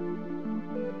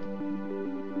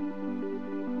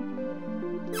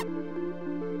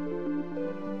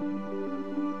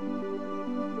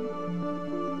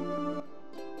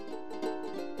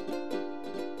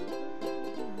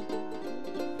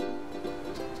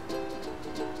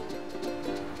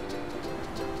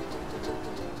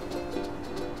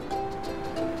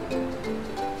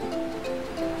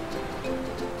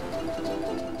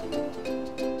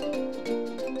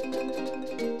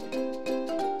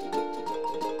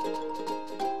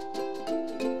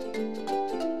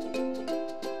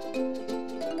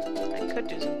 Could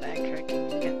do some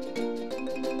backtracking and get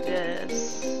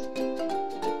this.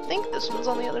 I think this one's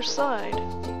on the other side.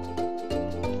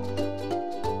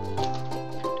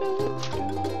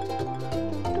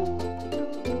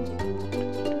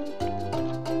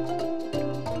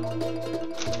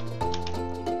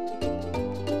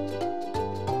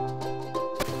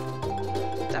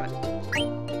 Damn it.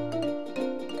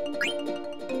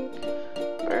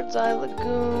 Bird's Eye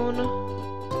Lagoon.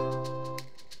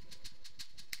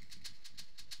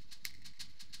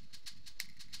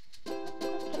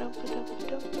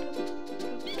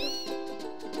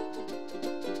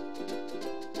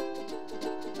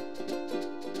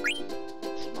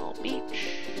 Small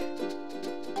beach.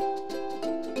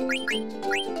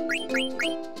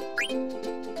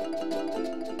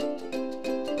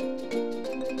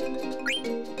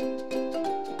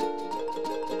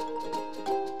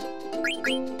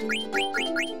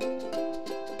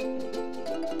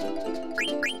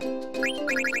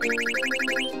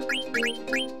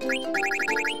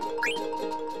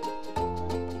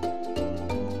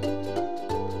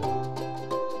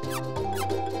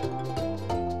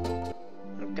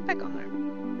 Get back on there.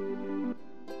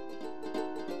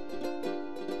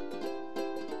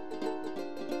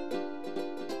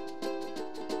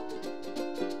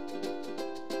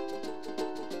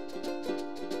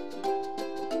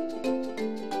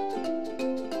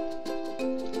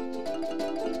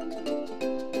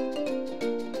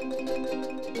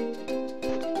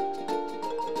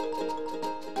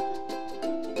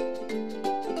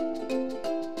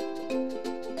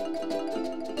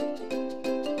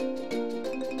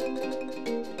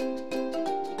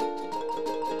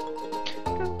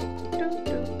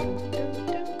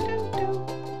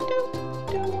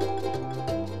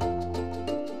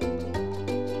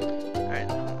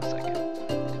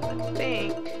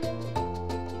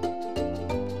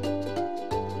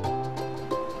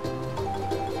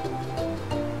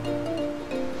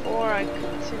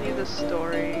 Continue the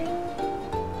story.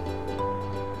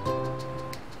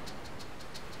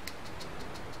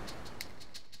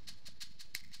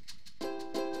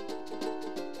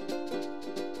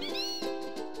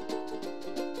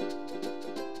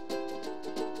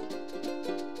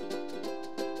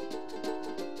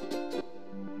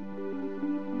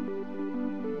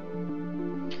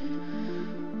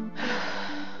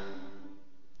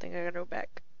 Think I gotta go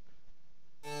back.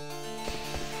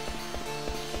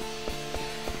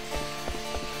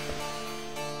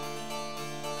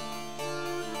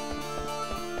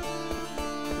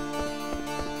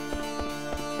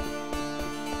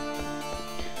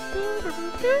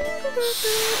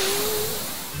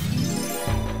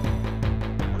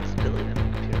 Let's delete it on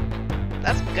the computer.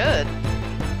 That's good.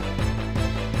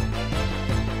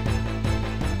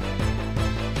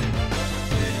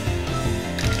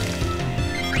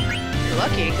 You're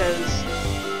lucky, because...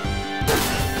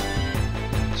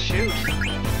 Shoot.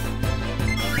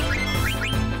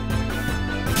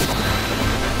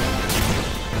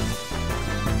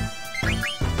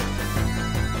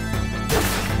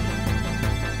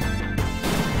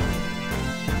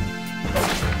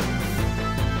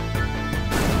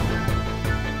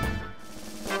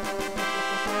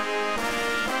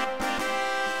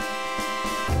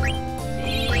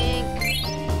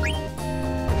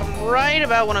 Right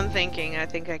about what I'm thinking. I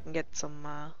think I can get some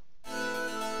more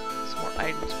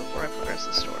items before I progress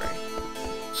the story.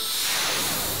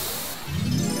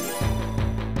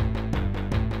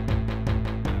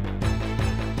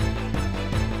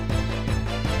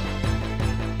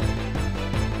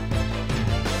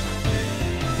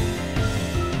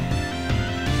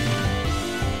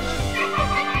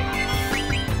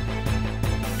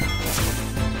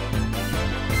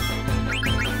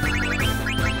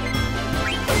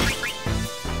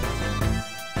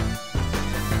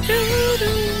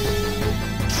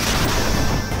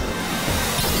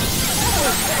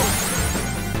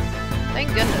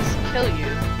 Thank goodness, kill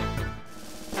you.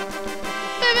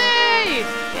 Vivi!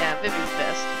 Yeah, Vivi's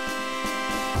best.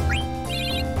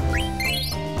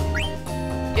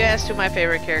 You asked who my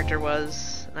favorite character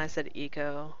was, and I said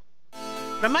Eco.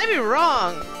 But I might be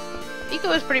wrong!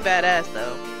 Eco is pretty badass,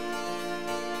 though.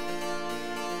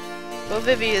 But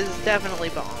Vivi is definitely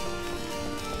bomb.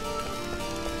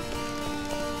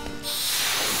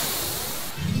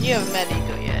 You haven't met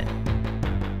Eco yet.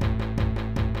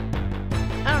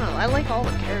 I don't know, I like all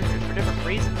the characters for different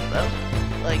reasons, though.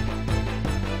 Like...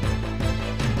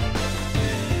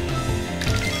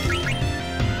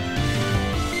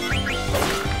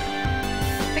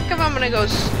 I think if I'm gonna go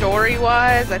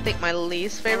story-wise, I think my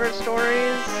least favorite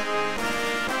stories...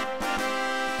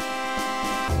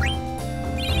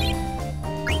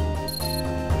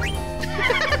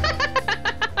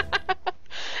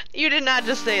 You did not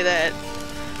just say that.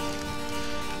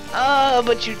 Oh,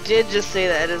 but you did just say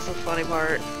that is the funny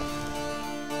part.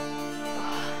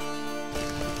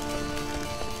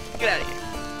 Get out of here.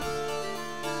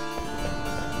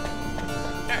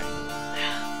 Alright.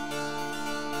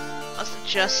 Must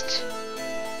adjust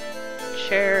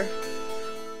chair.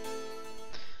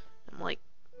 I'm like,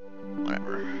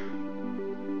 whatever.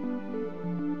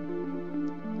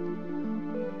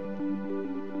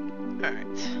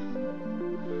 Alright.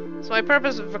 So my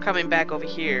purpose for coming back over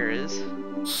here is...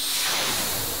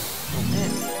 Oh,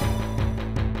 man.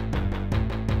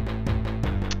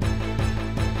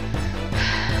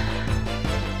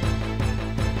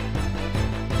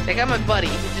 I got my buddy,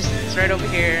 he just sits right over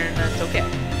here, and that's okay.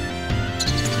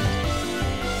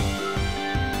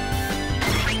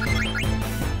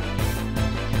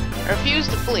 I refuse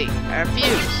to flee. I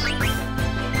refuse.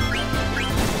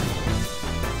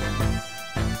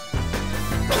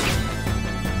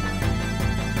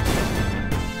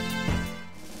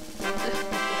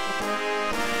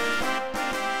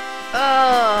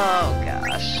 Oh,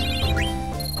 gosh.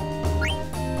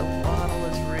 The waddle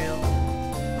is real.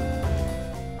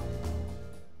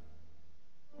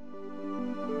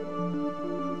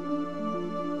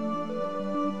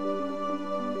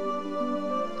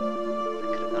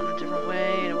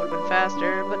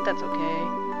 Faster, but that's okay.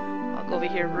 I'll go over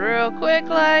here real quick,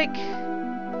 like.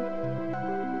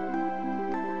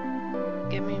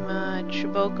 Give me my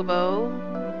Chocobo.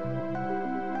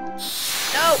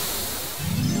 No!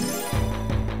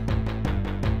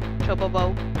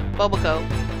 Chobobo. Boboco.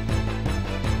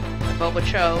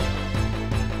 Bobocho.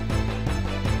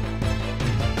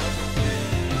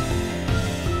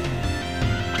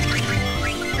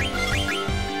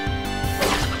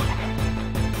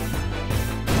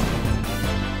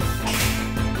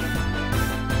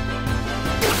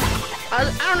 I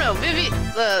don't know, maybe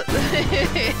the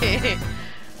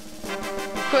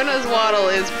Quina's waddle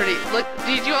is pretty. Look,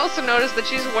 did you also notice that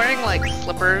she's wearing like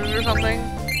slippers or something?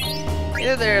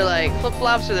 Either they're like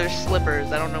flip-flops or they're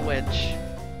slippers. I don't know which.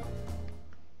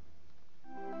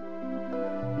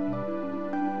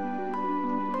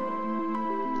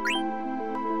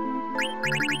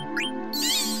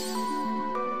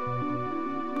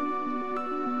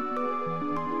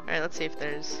 All right, let's see if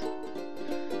there's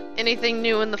anything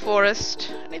new in the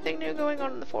forest? Anything new going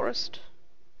on in the forest?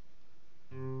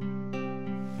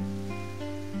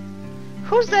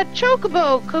 Who's that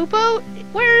Chocobo, Koopo?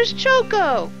 Where is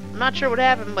Choco? I'm not sure what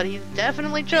happened, but he's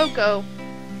definitely Choco.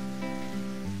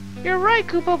 You're right,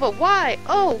 Koopo, but why?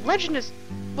 Oh, legend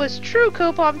was true,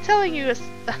 Koopo. I'm telling you,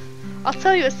 I'll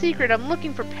tell you a secret. I'm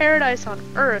looking for paradise on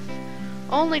Earth.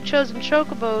 Only chosen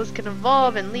Chocobos can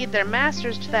evolve and lead their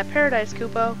masters to that paradise,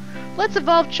 Koopo. Let's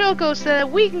evolve Choco so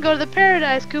that we can go to the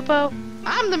paradise, Koopo.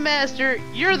 I'm the master,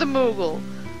 you're the Moogle.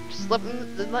 Just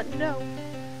letting you know.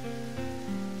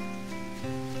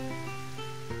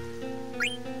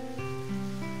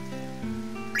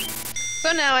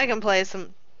 So now I can play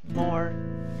some more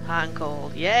hot and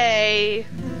cold. Yay!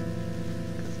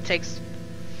 It takes...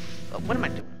 Oh, what am I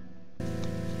doing?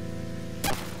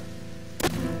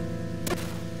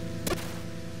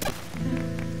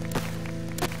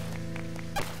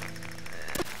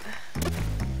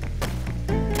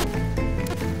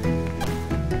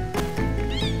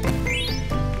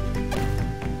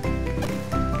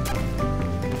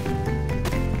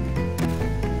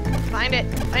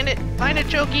 Find it,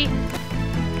 Choki.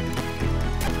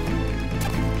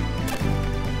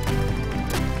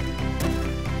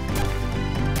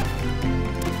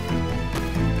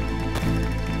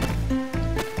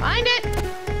 Find it!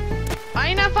 Why are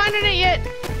you not finding it yet?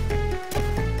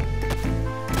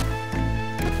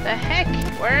 The heck?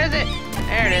 Where is it?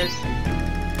 There it is.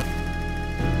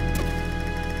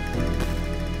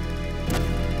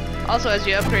 Also, as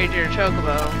you upgrade your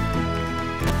Chocobo,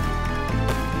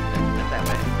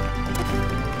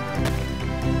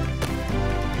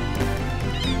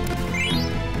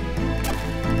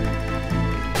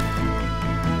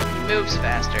 moves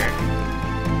faster.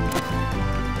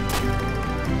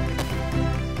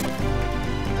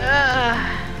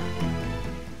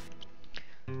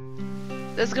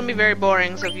 This is gonna be very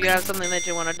boring, so if you have something that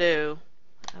you want to do,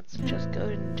 let's just go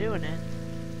ahead and doing it.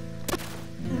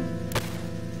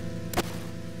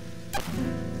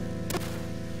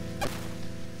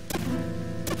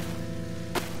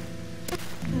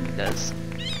 Because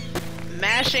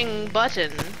mashing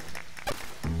button.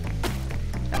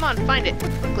 Come on, find it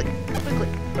quickly.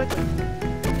 Quickly.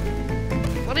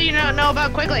 What do you not know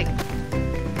about quickly?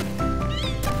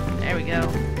 There we go.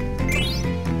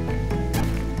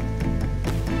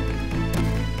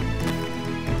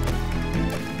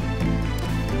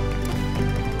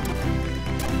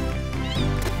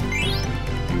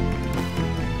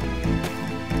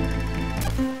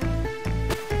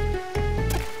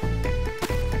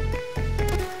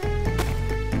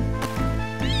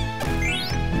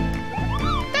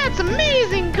 That's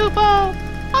amazing, Koopo!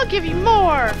 I'll give you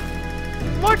more!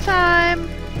 More time!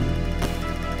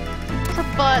 For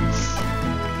butts.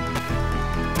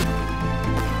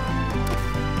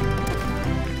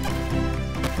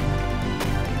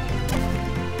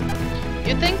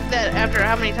 You'd think that after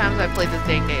how many times I've played this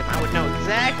dang game, I would know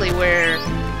exactly where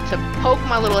to poke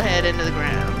my little head into the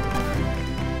ground.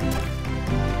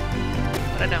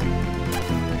 But I don't.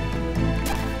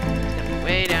 It's gonna be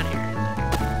way down here.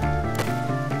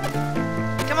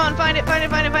 Come on, find it, find it,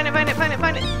 find it, find it, find it, find it,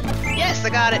 find it. Yes, I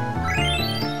got it.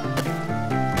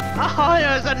 Oh,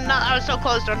 I was so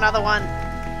close to another one.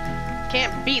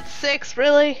 Can't beat 6,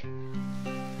 really?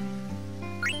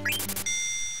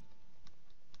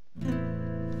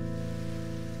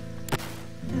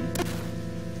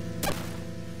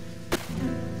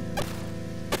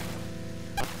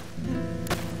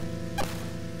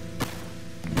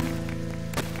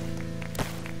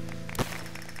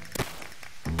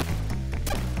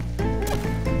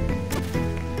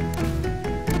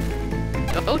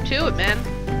 Go to it, man.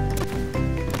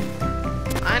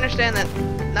 I understand that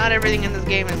not everything in this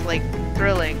game is, like,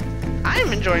 thrilling.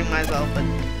 I'm enjoying myself, but,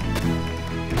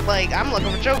 like, I'm looking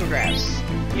for chocographs.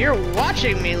 You're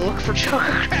watching me look for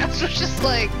chocographs, which is,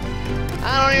 like,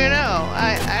 I don't even know.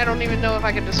 I don't even know if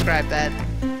I can describe that.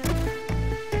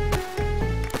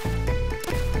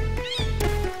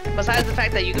 Besides the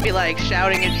fact that you could be, like,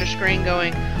 shouting at your screen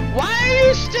going, "Why are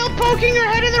you still poking your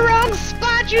head in the wrong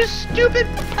spot, you stupid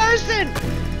person?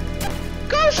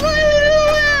 Go slightly to the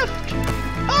left!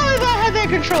 Oh, if I had that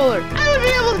controller, I would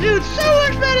be able to do so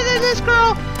much better than this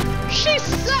girl! She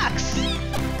sucks!"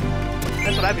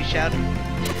 That's what I'd be shouting.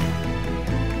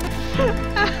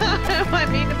 Am I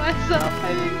mean to myself?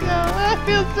 I think so. I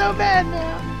feel so bad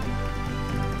now.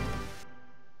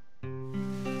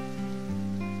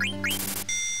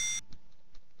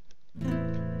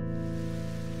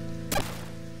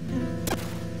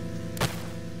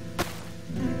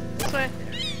 This way.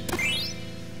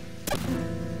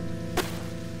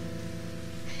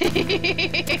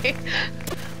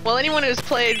 Well, anyone who's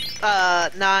played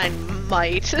 9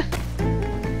 might. So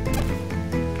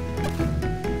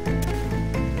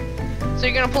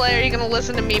you're gonna play, or are you gonna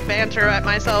listen to me banter at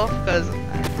myself? Because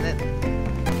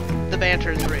the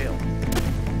banter is real.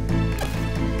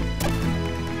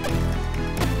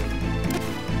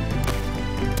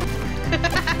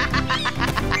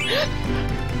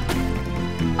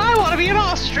 I want to be an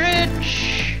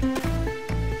ostrich!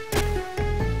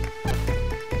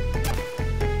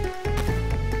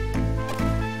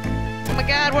 Oh my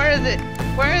god, where is it?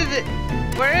 Where is it?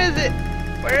 Where is it?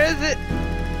 Where is it?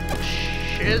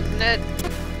 Shiznit.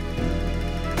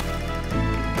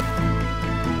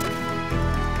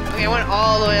 Okay, I went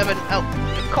all the way up and... oh,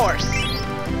 of course.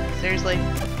 Seriously?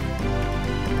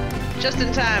 Just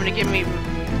in time to give me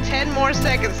 10 more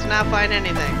seconds to not find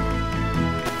anything.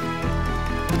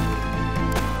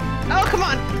 Oh, come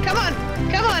on! Come on!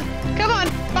 Come on! Come on!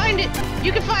 Find it!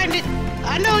 You can find it!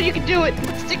 I know you can do it!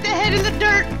 Stick the head in the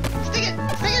dirt! Stick it!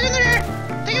 Stick it in the dirt!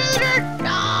 Stick it in the dirt!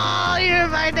 Oh, you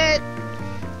didn't find it!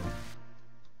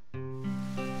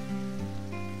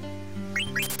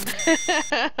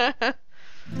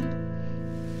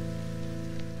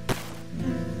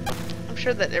 I'm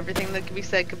sure that everything that could be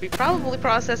said could be probably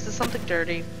processed as something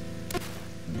dirty.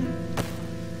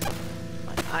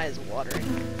 My eye is watering.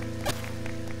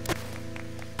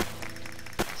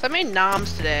 So I made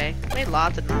noms today. I made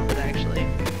lots of noms, actually.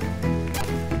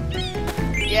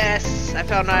 Yes, I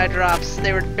found eye drops.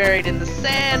 They were buried in the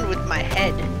sand with my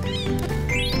head.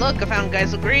 Look, I found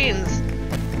geisel greens.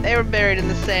 They were buried in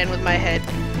the sand with my head.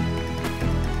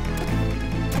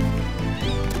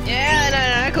 Yeah, and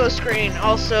an echo screen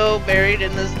also buried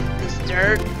in this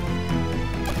dirt.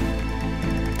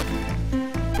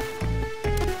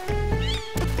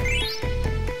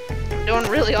 I'm doing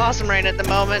really awesome right at the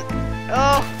moment.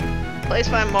 Oh, please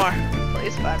find more.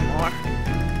 Please find more.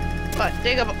 But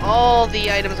dig up all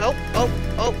the items. Oh, oh,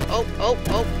 oh, oh, oh,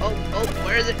 oh, oh, oh.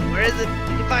 Where is it? Where is it?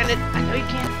 You can find it. I know you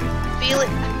can. Feel it.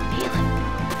 I feel it.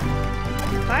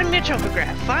 Find me a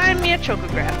chocograph. Find me a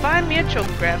chocograph. Find me a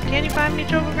chocograph. Can you find me a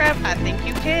chocograph? I think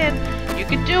you can. You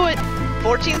can do it.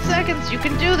 14 seconds. You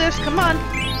can do this. Come on.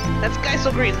 That's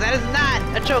geisel greens. That is not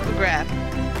a chocograph.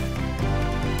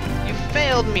 You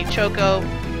failed me, Choco.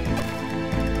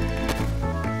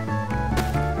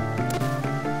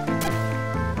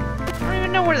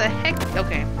 Know where the heck?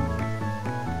 Okay.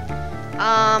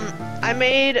 I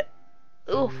made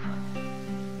oof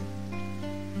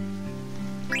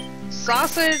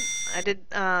sausage. I did.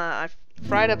 I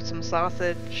fried up some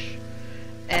sausage,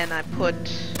 and I put.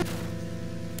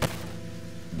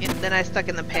 Then I stuck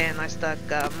in the pan. I stuck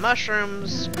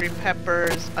mushrooms, green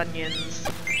peppers, onions,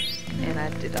 and I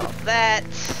did all that.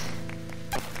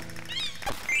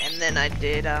 And then I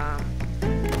did. I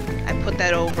put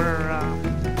that over.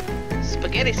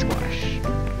 Spaghetti squash.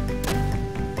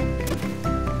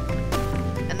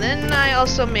 And then then I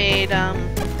also made,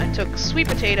 I took sweet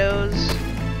potatoes,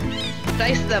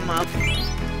 diced them up,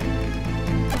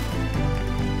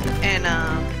 and,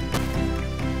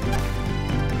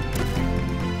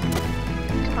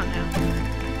 come on now.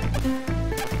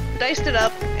 Diced it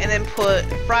up, and then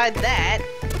fried that,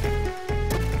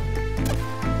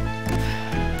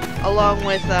 along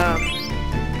with,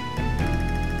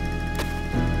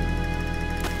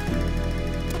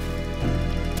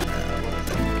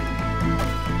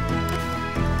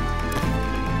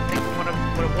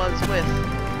 what it was with.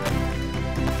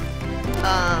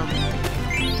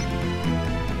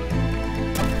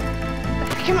 What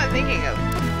the heck am I thinking of?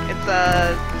 It's,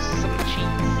 some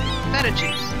cheese. Feta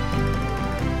cheese.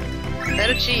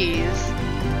 Feta cheese.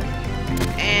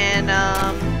 And,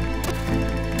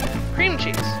 cream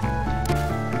cheese.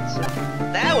 So,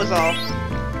 that was all.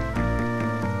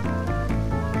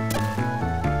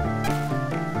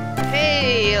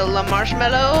 Hey, La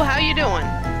Marshmallow, how you doing?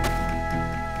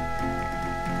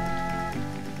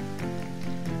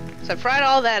 So I fried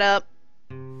all that up,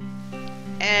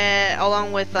 and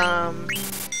along with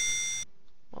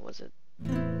what was it?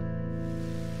 What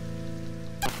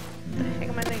the heck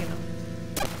am I thinking of?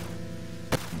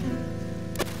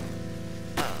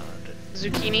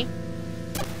 Zucchini.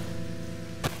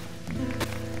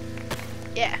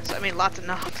 Yeah, so I made lots of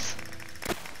knobs.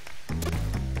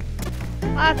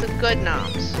 Lots of good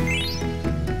knobs.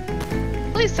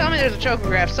 Please tell me there's a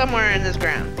chocograph somewhere in this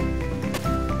ground.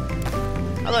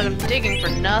 Otherwise I'm digging for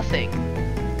nothing.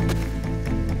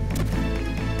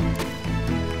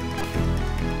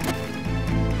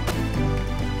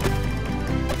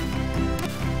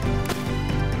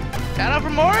 Shout out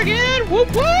from Oregon! Whoop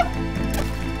whoop!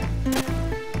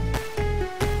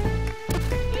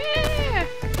 Yeah!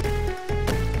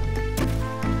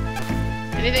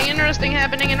 Anything interesting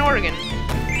happening in Oregon?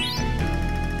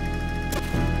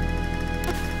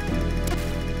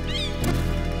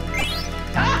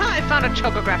 Ah! I found a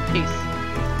chocograph piece.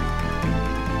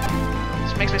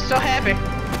 This makes me so happy.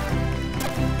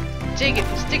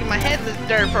 Sticking my head in this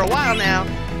dirt for a while now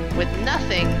with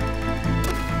nothing.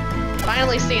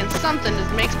 Finally seeing something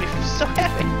that makes me so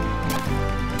happy.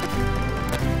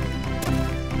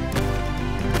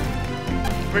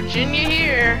 Virginia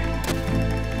here.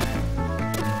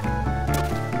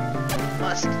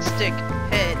 Must stick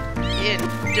head in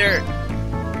dirt.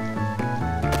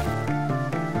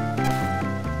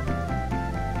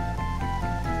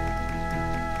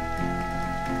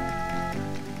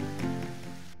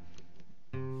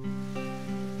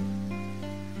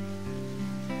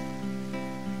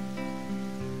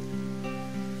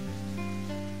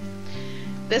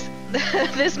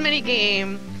 This mini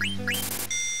game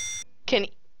can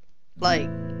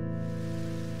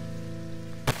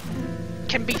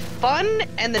be fun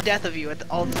and the death of you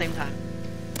all at the same time.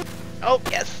 Oh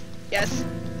yes, yes,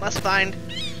 must find.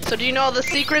 So do you know all the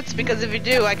secrets? Because if you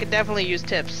do, I could definitely use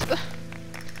tips.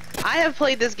 I have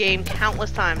played this game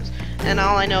countless times, and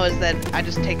all I know is that I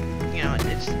just take, you know, it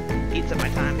just eats up my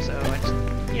time. So I just,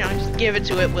 you know, just give it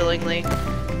to it willingly.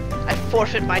 I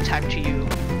forfeit my time to you.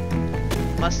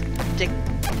 Must stick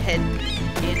head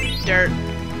in dirt.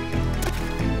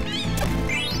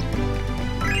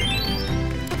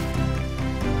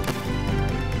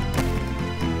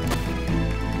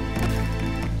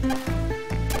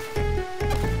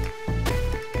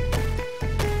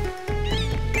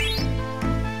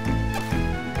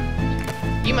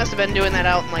 You must have been doing that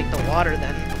out in like the water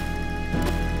then.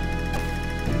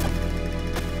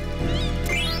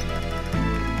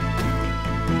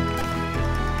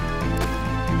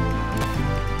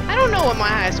 I don't know what my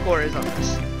high score is on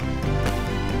this.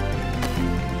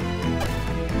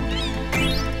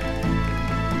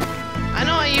 I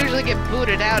know I usually get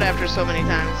booted out after so many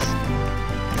times.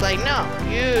 It's like, no,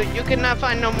 you cannot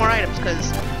find no more items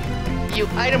because you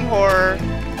item horror.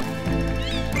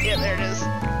 Yeah, there it is.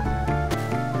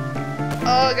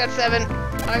 Oh, I got 7.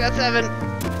 I got 7.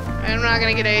 I'm not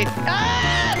gonna get 8.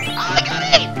 Ah! Oh, I got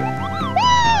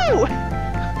 8!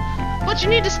 Woo! But you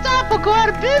need to stop or go out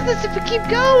of business if you keep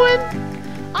going.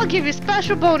 I'll give you a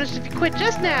special bonus if you quit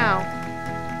just now.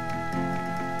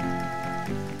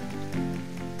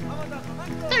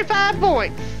 35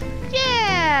 points.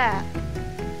 Yeah!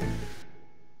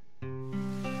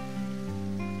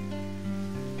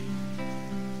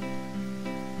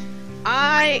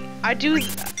 I do.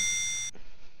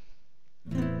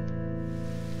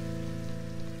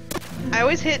 I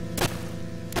always hit.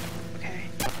 Okay,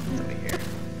 it's over here.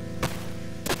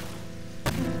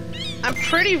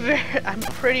 I'm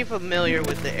pretty familiar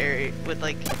with the area, with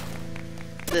like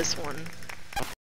this one.